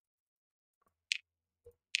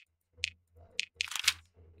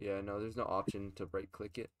 Yeah, no, there's no option to right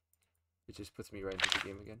click it. It just puts me right into the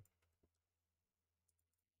game again.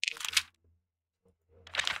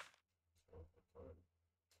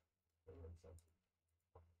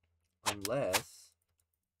 Unless...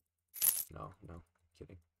 No,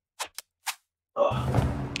 kidding.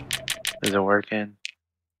 Oh. Is it working?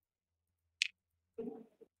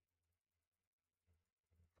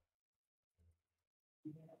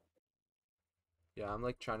 Yeah, I'm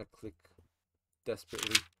like trying to click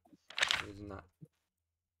desperately. It's not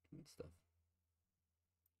doing stuff.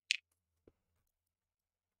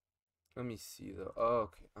 Let me see though. Oh,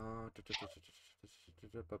 okay.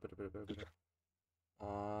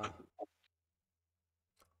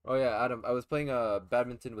 Oh yeah, Adam. I was playing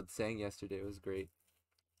badminton with Sang yesterday. It was great.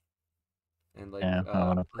 And like Yeah, I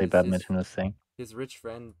want to play badminton with Sing. his rich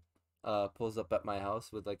friend pulls up at my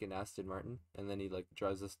house with like an Aston Martin, and then he like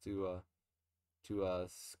drives us to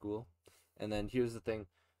school. And then here's the thing,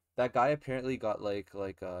 that guy apparently got like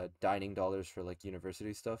dining dollars for like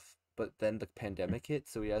university stuff, but then the pandemic hit,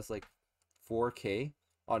 so he has like 4K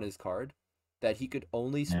on his card that he could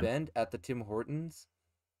only spend at the Tim Hortons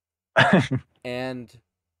and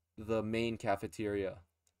the main cafeteria.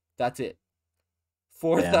 That's it.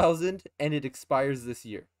 4,000, and it expires this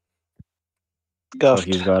year. So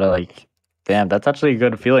he's gotta like, damn, that's actually a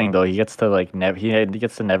good feeling though. He gets to like he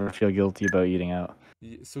gets to never feel guilty about eating out.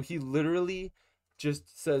 So he literally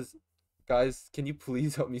just says, "Guys, can you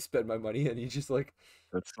please help me spend my money?" And he just like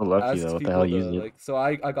That's so lucky asks though. What the people hell to use it? like. So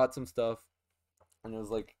I got some stuff, and it was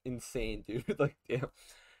like insane, dude. Like damn.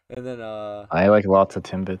 And then I like lots of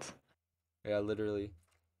Timbits. yeah, literally.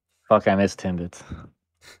 Fuck, I miss Timbits.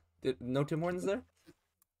 No Tim Hortons there?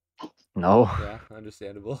 No. Yeah,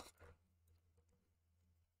 understandable.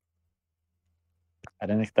 I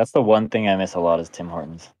didn't. That's the one thing I miss a lot is Tim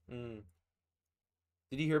Hortons. Mm.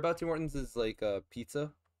 Did you hear about Tim Hortons' like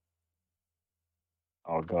pizza?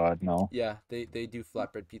 Oh god, no. Yeah, they do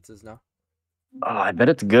flatbread pizzas now. Oh, I bet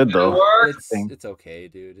it's good Did it though. work? It's okay,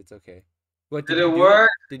 dude. It's okay. What Did you it do work?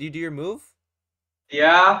 Did you do your move?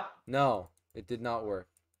 Yeah. No, it did not work.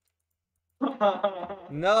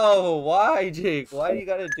 No, why, Jake? Why do you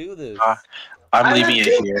gotta do this? I'm leaving it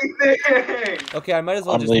here. Anything. Okay, I might as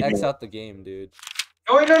well I'm just leaving X it. out the game, dude.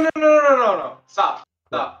 No, wait, no. Stop.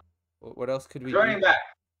 What else could we Joining do? back.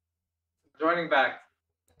 Joining back.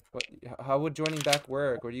 What? How would joining back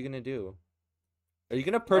work? What are you gonna do? Are you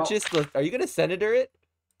gonna purchase the? Are you gonna senator it?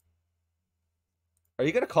 Are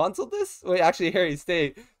you gonna console this? Wait, actually, Harry,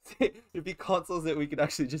 stay. If he consoles it, we could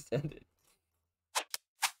actually just end it.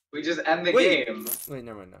 We just end the Wait. game. Wait,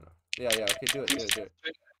 never mind, no. Yeah, okay, do it.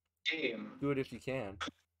 Game. Do it if you can.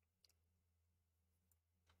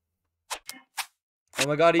 Oh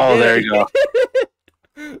my god, he did There it! you go.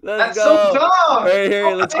 Let's That's go! so dumb! Hey,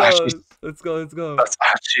 Harry, let's go! Actually- Let's go! That's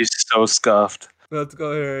actually so scuffed. Let's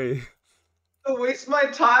go, Harry. To waste my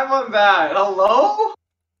time on that. Hello?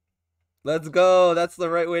 Let's go! That's the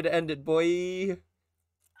right way to end it, boy! Right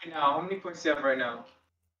now, how many points do you have right now?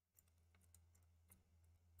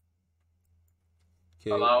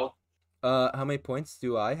 Okay. Hello? How many points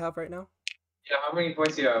do I have right now? Yeah, how many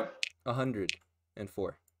points do you have?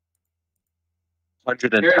 104.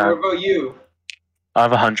 110. Gary, what about you? I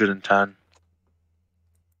have 110.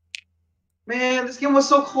 Man, this game was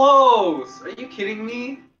so close. Are you kidding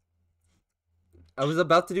me? I was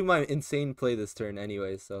about to do my insane play this turn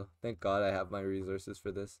anyway, so thank God I have my resources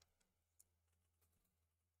for this.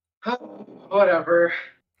 Whatever.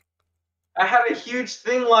 I had a huge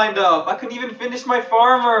thing lined up. I couldn't even finish my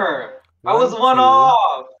farmer. I was 1 2,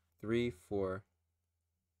 off. 3, 4.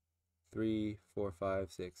 3, 4,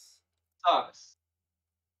 5, 6. Sucks.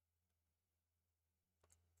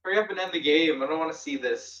 Hurry up and end the game. I don't want to see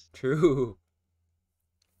this. True.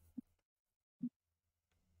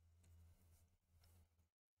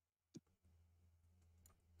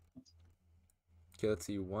 Okay, let's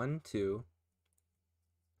see. 1, 2.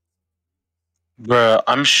 Bruh,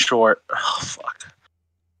 I'm short. Oh, fuck.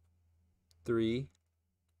 3.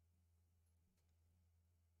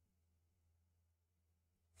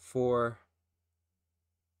 4,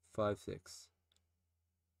 5, 6.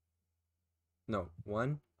 No,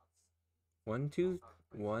 1, 2,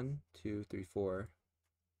 1, 2, 3, 4,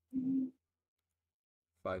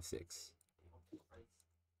 5, 6.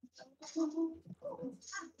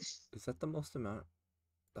 Is that the most amount?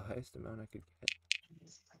 The highest amount I could get?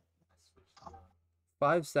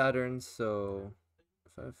 5 Saturns, so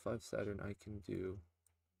if I have 5 Saturn, I can do.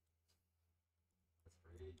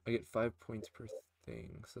 I get 5 points per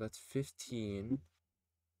thing, so that's 15.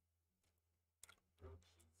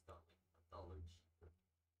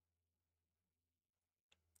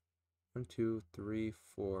 1, 2, 3,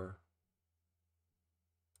 4.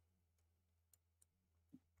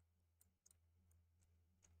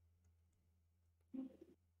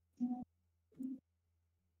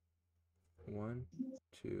 One,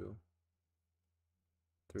 2,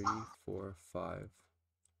 3, 4, 5.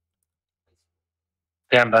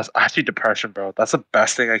 Damn, that's actually depression, bro. That's the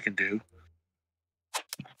best thing I can do.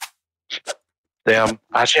 Damn,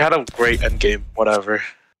 I actually had a great end game. Whatever.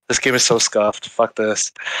 This game is so scuffed. Fuck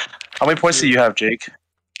this. How many points do you have, Jake?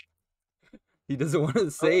 He doesn't want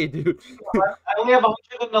to say, dude. I only have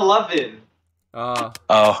 111. Oh.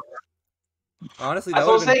 Honestly, That's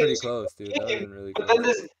that would what have I'm been pretty saying. close, dude. That would have been really But close.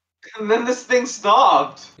 then this thing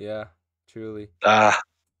stopped. Yeah, truly.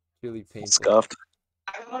 Truly painful. Scuffed.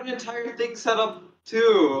 I got an entire thing set up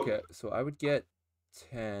too. Okay, so I would get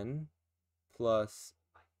 10 plus,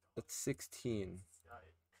 that's 16.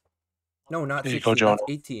 No, not There you 16, go, John. that's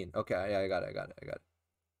 18. Okay, yeah, I got it.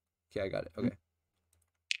 Okay, I got it. Okay.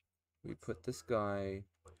 We put this guy.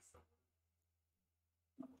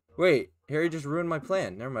 Wait, Harry just ruined my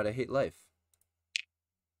plan. Never mind, I hate life.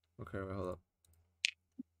 Okay, wait, hold up.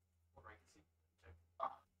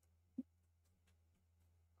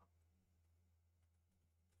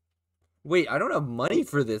 Wait, I don't have money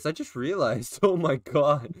for this. I just realized. Oh my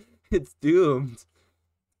god. It's doomed.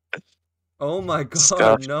 Oh my god,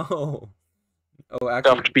 Scuffed. no. Oh,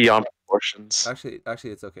 actually. Scuffed beyond proportions. Actually,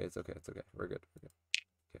 it's okay. We're good.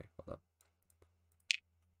 Okay, hold up.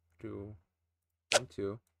 2, 1,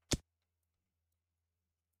 2.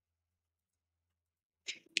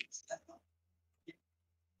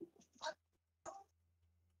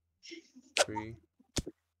 3.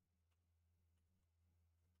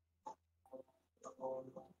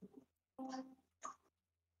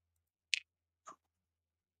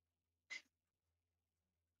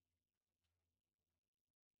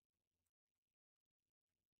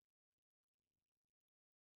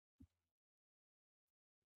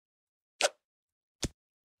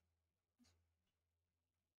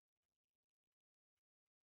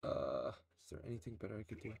 Is there anything better I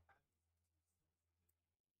could do?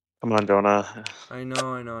 Come on, Jonah. I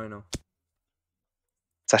know.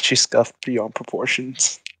 It's actually scuffed beyond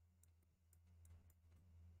proportions.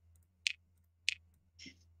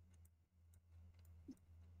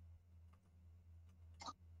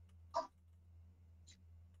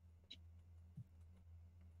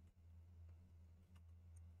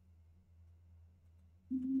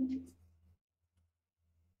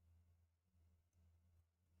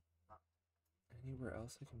 Anywhere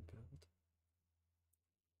else I can build?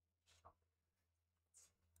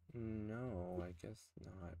 No, I guess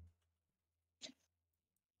not.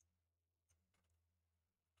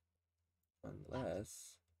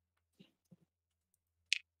 Unless...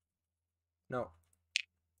 No.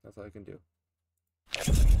 That's all I can do.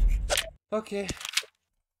 Okay.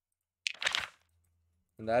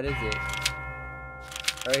 And that is it.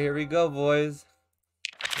 Alright, here we go, boys.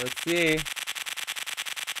 Let's see.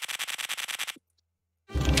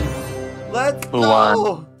 Let's Who go!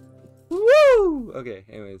 won? Woo! Okay,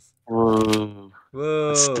 anyways. Woo. Whoa.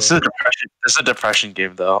 This is a depression. This is a depression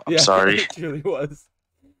game, though. I'm sorry. It truly was.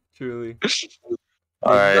 Truly.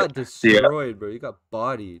 All You right. got destroyed, bro. You got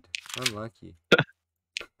bodied. Unlucky.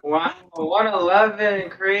 Wow, 111,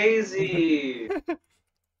 crazy.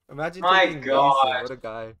 Imagine My taking God. Mason. What a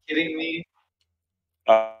guy. Kidding me?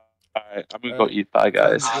 All right. I'm gonna go Alright. eat. Bye,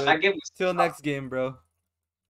 guys. Sounds good. That game was Till next game, bro.